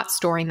they're not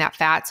storing that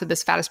fat. So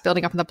this fat is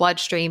building up in the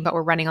bloodstream, but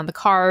we're running on the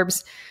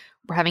carbs.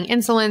 We're having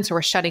insulin, so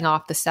we're shutting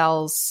off the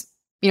cells.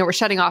 We're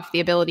shutting off the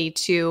ability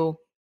to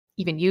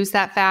even use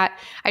that fat.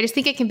 I just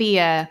think it can be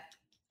a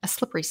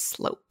slippery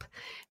slope.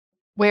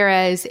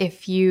 Whereas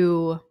if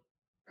you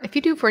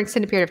do for an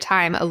extended period of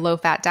time a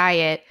low-fat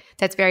diet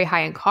that's very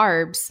high in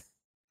carbs,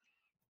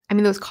 I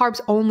mean, those carbs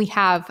only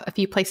have a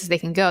few places they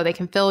can go. They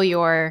can fill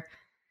your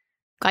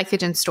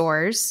glycogen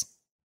stores,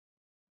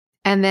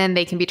 and then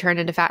they can be turned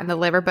into fat in the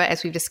liver. But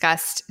as we've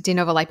discussed, de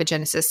novo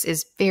lipogenesis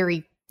is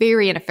very,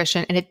 very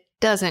inefficient, and it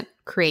doesn't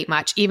create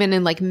much, even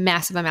in like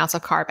massive amounts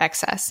of carb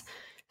excess.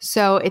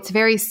 So it's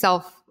very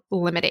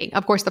self-limiting.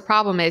 Of course, the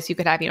problem is you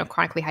could have,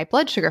 chronically high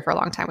blood sugar for a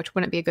long time, which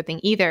wouldn't be a good thing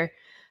either.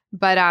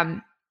 But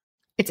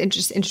it's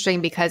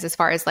interesting because as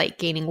far as like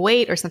gaining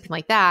weight or something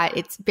like that,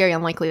 it's very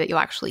unlikely that you'll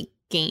actually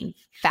gain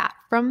fat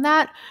from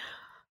that.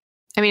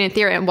 I mean, in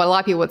theory, what a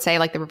lot of people would say,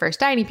 like the reverse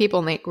dieting people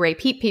and the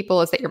repeat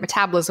people, is that your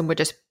metabolism would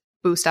just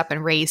boost up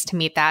and raise to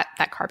meet that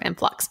carb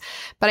influx.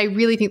 But I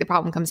really think the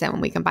problem comes in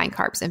when we combine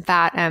carbs and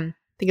fat. I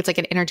think it's like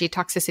an energy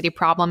toxicity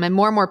problem. And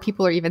more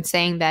people are even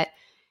saying that,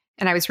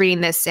 and I was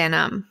reading this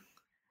in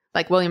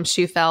like William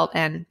Shufelt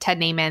and Ted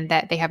Naiman,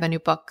 that they have a new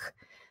book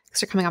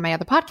because they're coming on my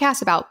other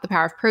podcast about the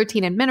power of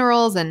protein and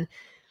minerals. And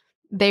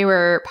they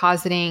were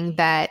positing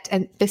that,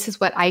 and this is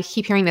what I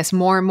keep hearing this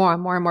more and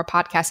more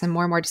podcasts and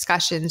more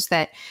discussions,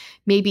 that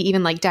maybe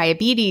even like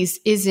diabetes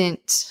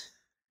isn't,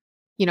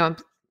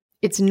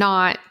 it's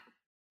not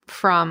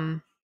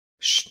from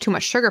too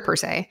much sugar per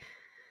se,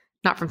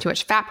 not from too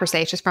much fat per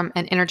se. It's just from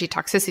an energy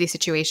toxicity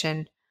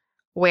situation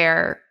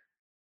where,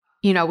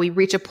 we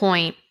reach a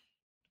point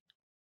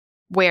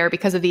where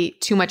because of the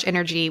too much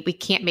energy, we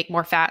can't make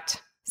more fat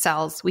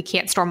cells. We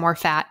can't store more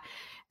fat.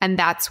 And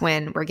that's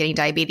when we're getting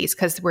diabetes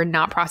because we're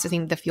not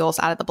processing the fuels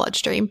out of the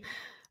bloodstream.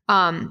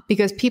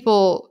 Because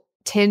people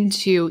tend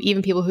to,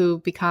 even people who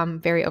become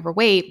very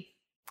overweight,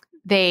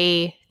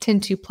 they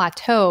tend to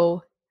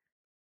plateau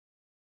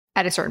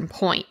at a certain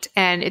point.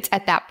 And it's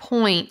at that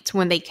point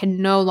when they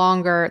can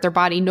their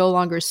body no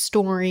longer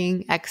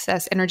storing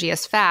excess energy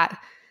as fat,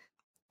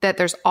 that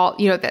there's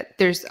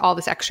all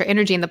this extra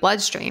energy in the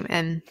bloodstream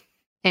and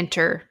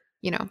enter,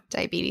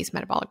 diabetes,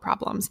 metabolic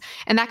problems.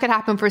 And that could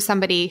happen for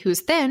somebody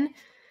who's thin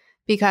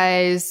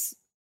because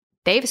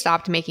they've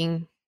stopped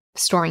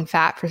storing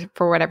fat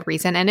for whatever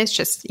reason. And it's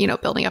just,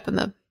 building up in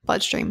the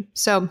bloodstream.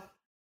 So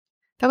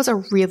that was a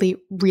really,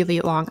 really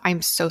long,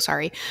 I'm so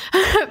sorry.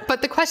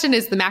 But the question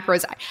is the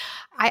macros.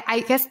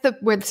 I guess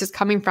where this is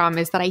coming from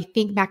is that I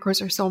think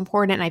macros are so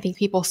important. And I think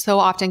people so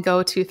often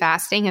go to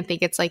fasting and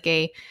think it's like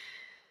a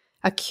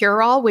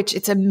cure-all, which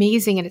it's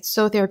amazing and it's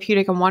so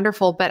therapeutic and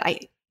wonderful. But I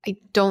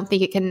don't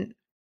think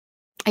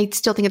I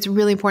still think it's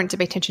really important to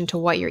pay attention to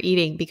what you're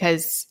eating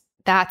because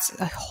that's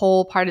a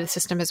whole part of the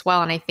system as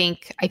well. And I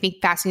think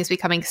fasting is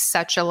becoming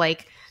such a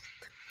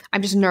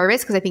I'm just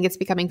nervous because I think it's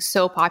becoming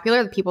so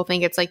popular that people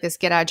think it's like this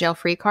get out of jail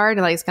free card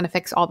and it's going to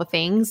fix all the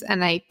things.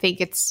 And I think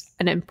it's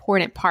an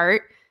important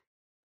part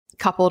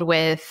coupled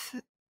with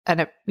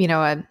a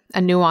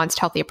nuanced,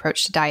 healthy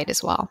approach to diet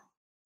as well.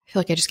 I feel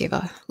like I just gave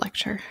a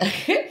lecture.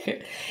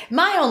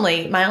 My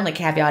only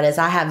caveat is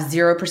I have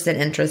 0%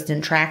 interest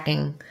in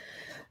tracking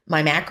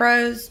my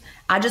macros.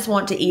 I just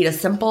want to eat a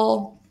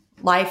simple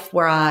life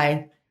where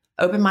I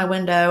open my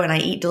window and I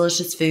eat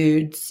delicious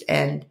foods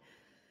and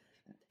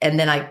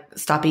then I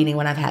stop eating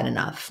when I've had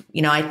enough.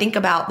 I think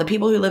about the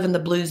people who live in the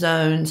blue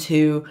zones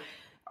who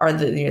are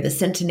the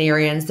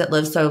centenarians that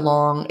live so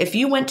long. If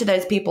you went to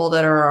those people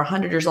that are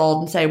 100 years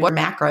old and say, what are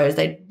macros?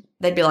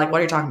 They'd be like, what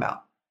are you talking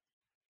about?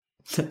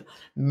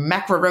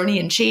 Macaroni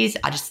and cheese.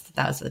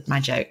 That was my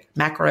joke.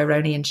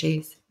 Macaroni and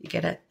cheese. You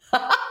get it?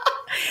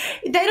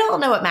 They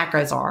don't know what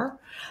macros are.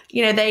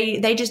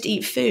 They just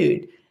eat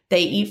food.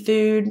 They eat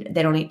food.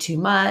 They don't eat too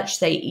much.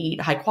 They eat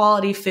high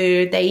quality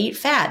food. They eat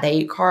fat. They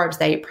eat carbs.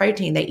 They eat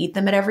protein. They eat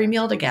them at every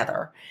meal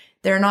together.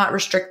 They're not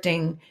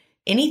restricting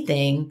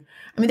anything.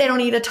 I mean, they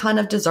don't eat a ton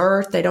of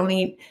dessert. They don't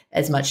eat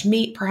as much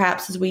meat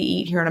perhaps as we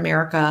eat here in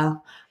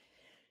America.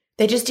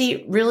 They just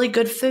eat really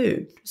good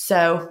food.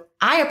 So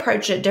I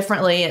approach it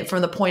differently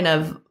from the point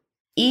of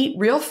eat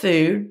real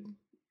food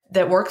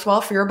that works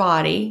well for your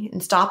body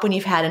and stop when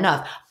you've had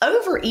enough.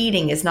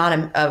 Overeating is not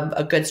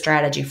a good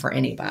strategy for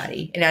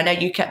anybody. And I know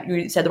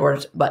you said the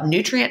word, but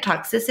nutrient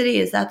toxicity,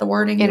 is that the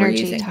wording you were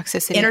using?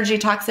 Toxicity. Energy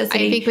toxicity.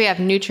 I think we have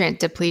nutrient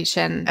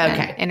depletion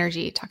and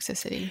energy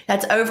toxicity.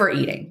 That's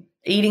overeating,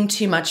 eating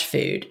too much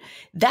food.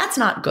 That's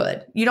not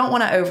good. You don't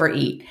want to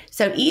overeat.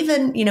 So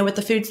even, with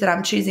the foods that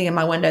I'm choosing in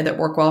my window that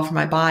work well for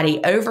my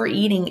body,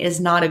 overeating is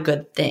not a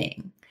good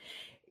thing.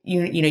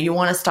 You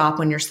want to stop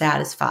when you're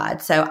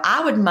satisfied. So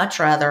I would much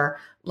rather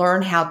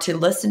learn how to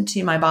listen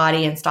to my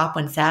body and stop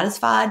when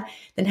satisfied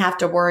than have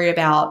to worry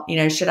about,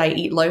 should I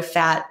eat low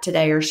fat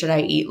today or should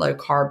I eat low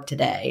carb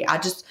today?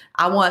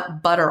 I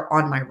want butter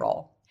on my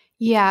roll.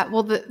 Yeah.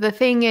 Well, the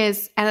thing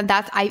is, and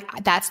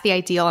that's the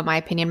ideal, in my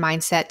opinion,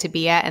 mindset to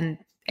be at. And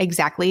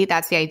exactly,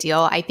 that's the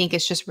ideal. I think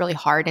it's just really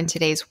hard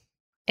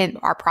in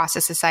our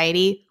processed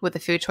society with the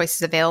food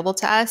choices available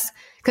to us.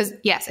 Because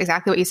yes,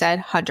 exactly what you said,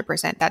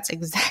 100%. That's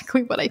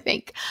exactly what I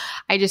think.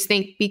 I just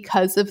think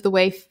because of the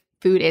way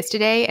food is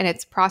today and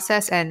it's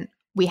processed and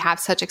we have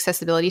such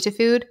accessibility to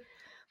food,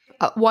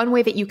 one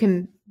way that you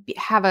can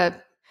have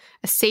a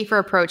safer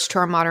approach to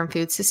our modern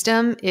food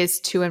system is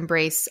to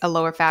embrace a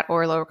lower fat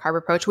or lower carb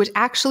approach, which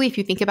actually, if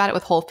you think about it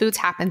with whole foods,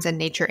 happens in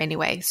nature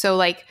anyway. So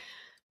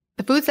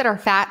the foods that are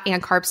fat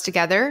and carbs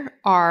together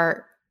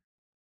are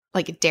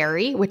like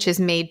dairy, which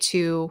is made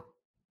to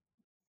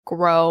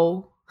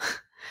grow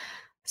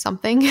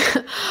something,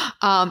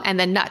 and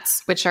then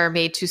nuts, which are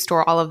made to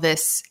store all of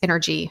this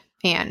energy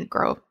and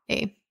grow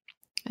a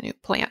new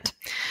plant.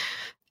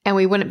 And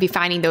we wouldn't be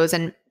finding those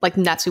in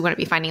nuts. We wouldn't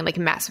be finding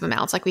massive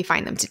amounts like we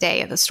find them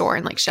today at the store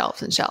in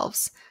shelves and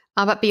shelves.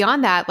 But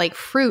beyond that,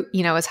 fruit,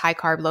 is high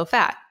carb, low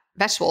fat.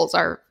 Vegetables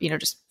are,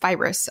 just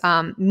fibrous.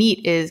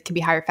 Meat can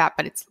be higher fat,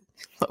 but it's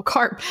low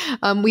carb.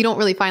 We don't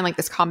really find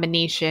this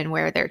combination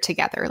where they're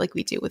together like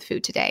we do with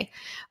food today.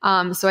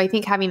 So I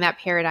think having that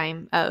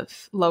paradigm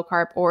of low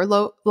carb or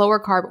lower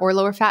carb or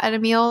lower fat at a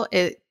meal,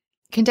 it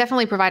can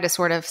definitely provide a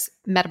sort of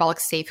metabolic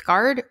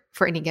safeguard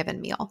for any given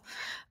meal.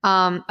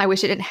 I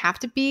wish it didn't have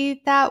to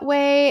be that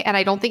way. And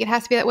I don't think it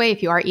has to be that way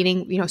if you are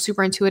eating,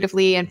 super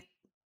intuitively and,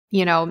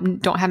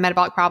 don't have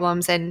metabolic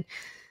problems and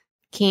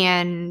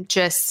can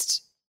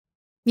just,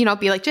 be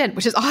like Jen,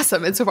 which is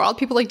awesome. And so for all the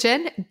people like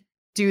Jen,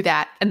 do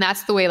that. And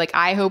that's the way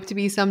I hope to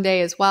be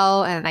someday as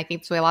well. And I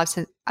think it's the way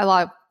a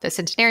lot of the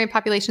centenarian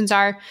populations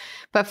are.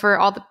 But for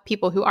all the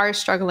people who are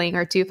struggling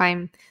or do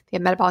find they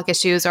have metabolic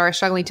issues or are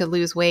struggling to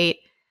lose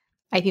weight,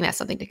 I think that's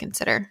something to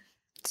consider.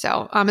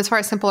 So as far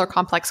as simple or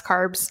complex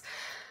carbs,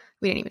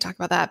 we didn't even talk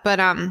about that. But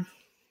I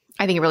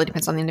think it really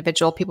depends on the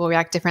individual. People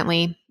react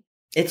differently.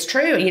 It's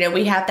true.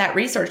 We have that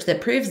research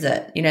that proves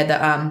it.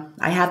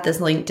 I have this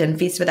LinkedIn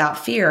Feast Without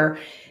Fear.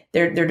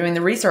 They're doing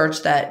the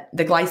research that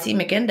the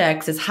glycemic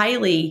index is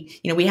highly,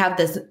 we have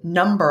this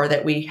number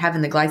that we have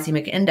in the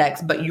glycemic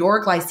index, but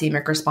your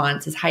glycemic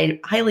response is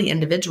highly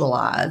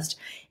individualized.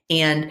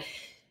 And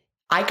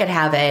I could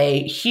have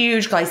a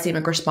huge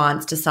glycemic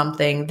response to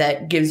something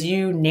that gives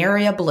you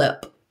nary a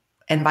blip,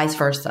 and vice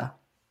versa.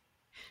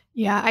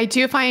 Yeah, I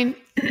do find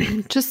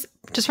just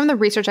from the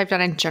research I've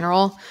done in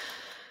general,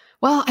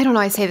 well, I don't know.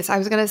 I say this. I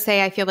was going to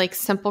say, I feel like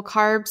simple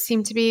carbs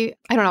seem to be,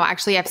 I don't know.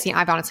 Actually,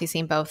 I've honestly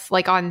seen both.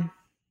 Like on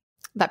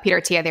that Peter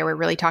Attia, they were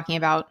really talking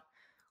about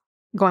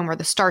going more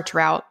the starch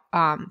route.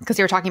 Because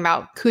they were talking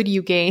about, could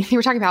you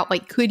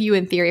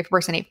in theory, if a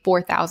person ate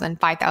 4,000,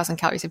 5,000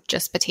 calories of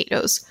just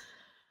potatoes,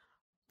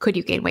 could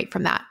you gain weight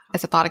from that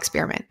as a thought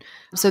experiment?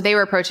 So they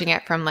were approaching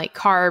it from like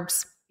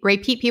carbs.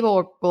 Repeat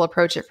people will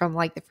approach it from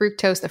like the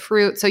fructose, the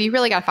fruit. So you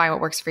really got to find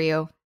what works for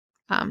you.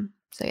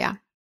 So yeah.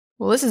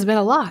 Well, this has been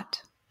a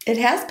lot. It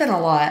has been a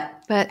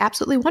lot. But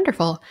absolutely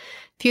wonderful. A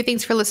few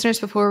things for listeners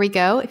before we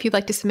go. If you'd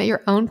like to submit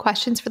your own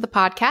questions for the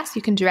podcast,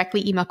 you can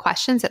directly email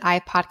questions at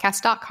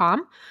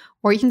ifpodcast.com,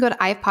 or you can go to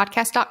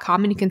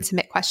ifpodcast.com and you can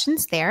submit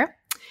questions there.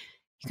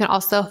 You can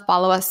also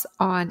follow us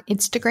on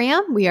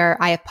Instagram. We are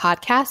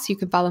ifpodcast. You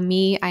can follow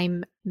me.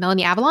 I'm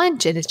Melanie Avalon.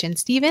 Jen is Jen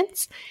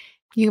Stevens.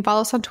 You can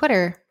follow us on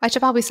Twitter. I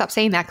should probably stop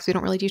saying that because we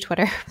don't really do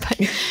Twitter, but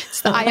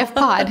it's the IF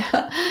Pod.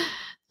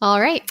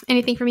 All right.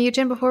 Anything from you,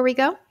 Jen, before we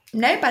go?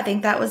 Nope, I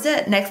think that was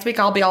it. Next week,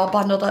 I'll be all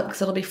bundled up because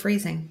it'll be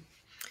freezing.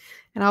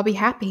 And I'll be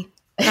happy.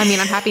 I mean,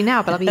 I'm happy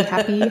now, but I'll be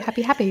happy.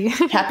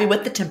 Happy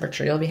with the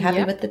temperature. You'll be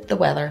happy with the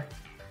weather.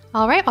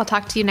 All right. I'll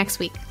talk to you next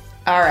week.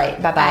 All right.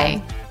 Bye-bye.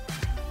 Bye.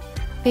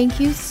 Thank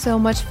you so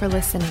much for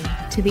listening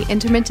to the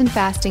Intermittent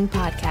Fasting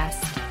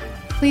Podcast.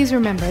 Please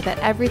remember that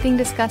everything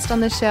discussed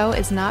on the show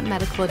is not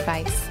medical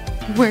advice.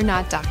 We're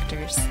not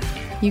doctors.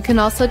 You can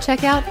also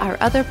check out our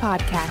other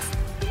podcasts,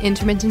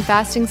 Intermittent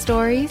Fasting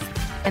Stories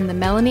and the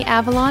Melanie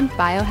Avalon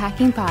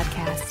Biohacking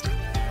Podcast.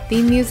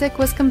 Theme music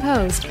was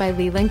composed by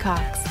Leland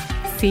Cox.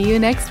 See you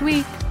next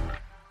week.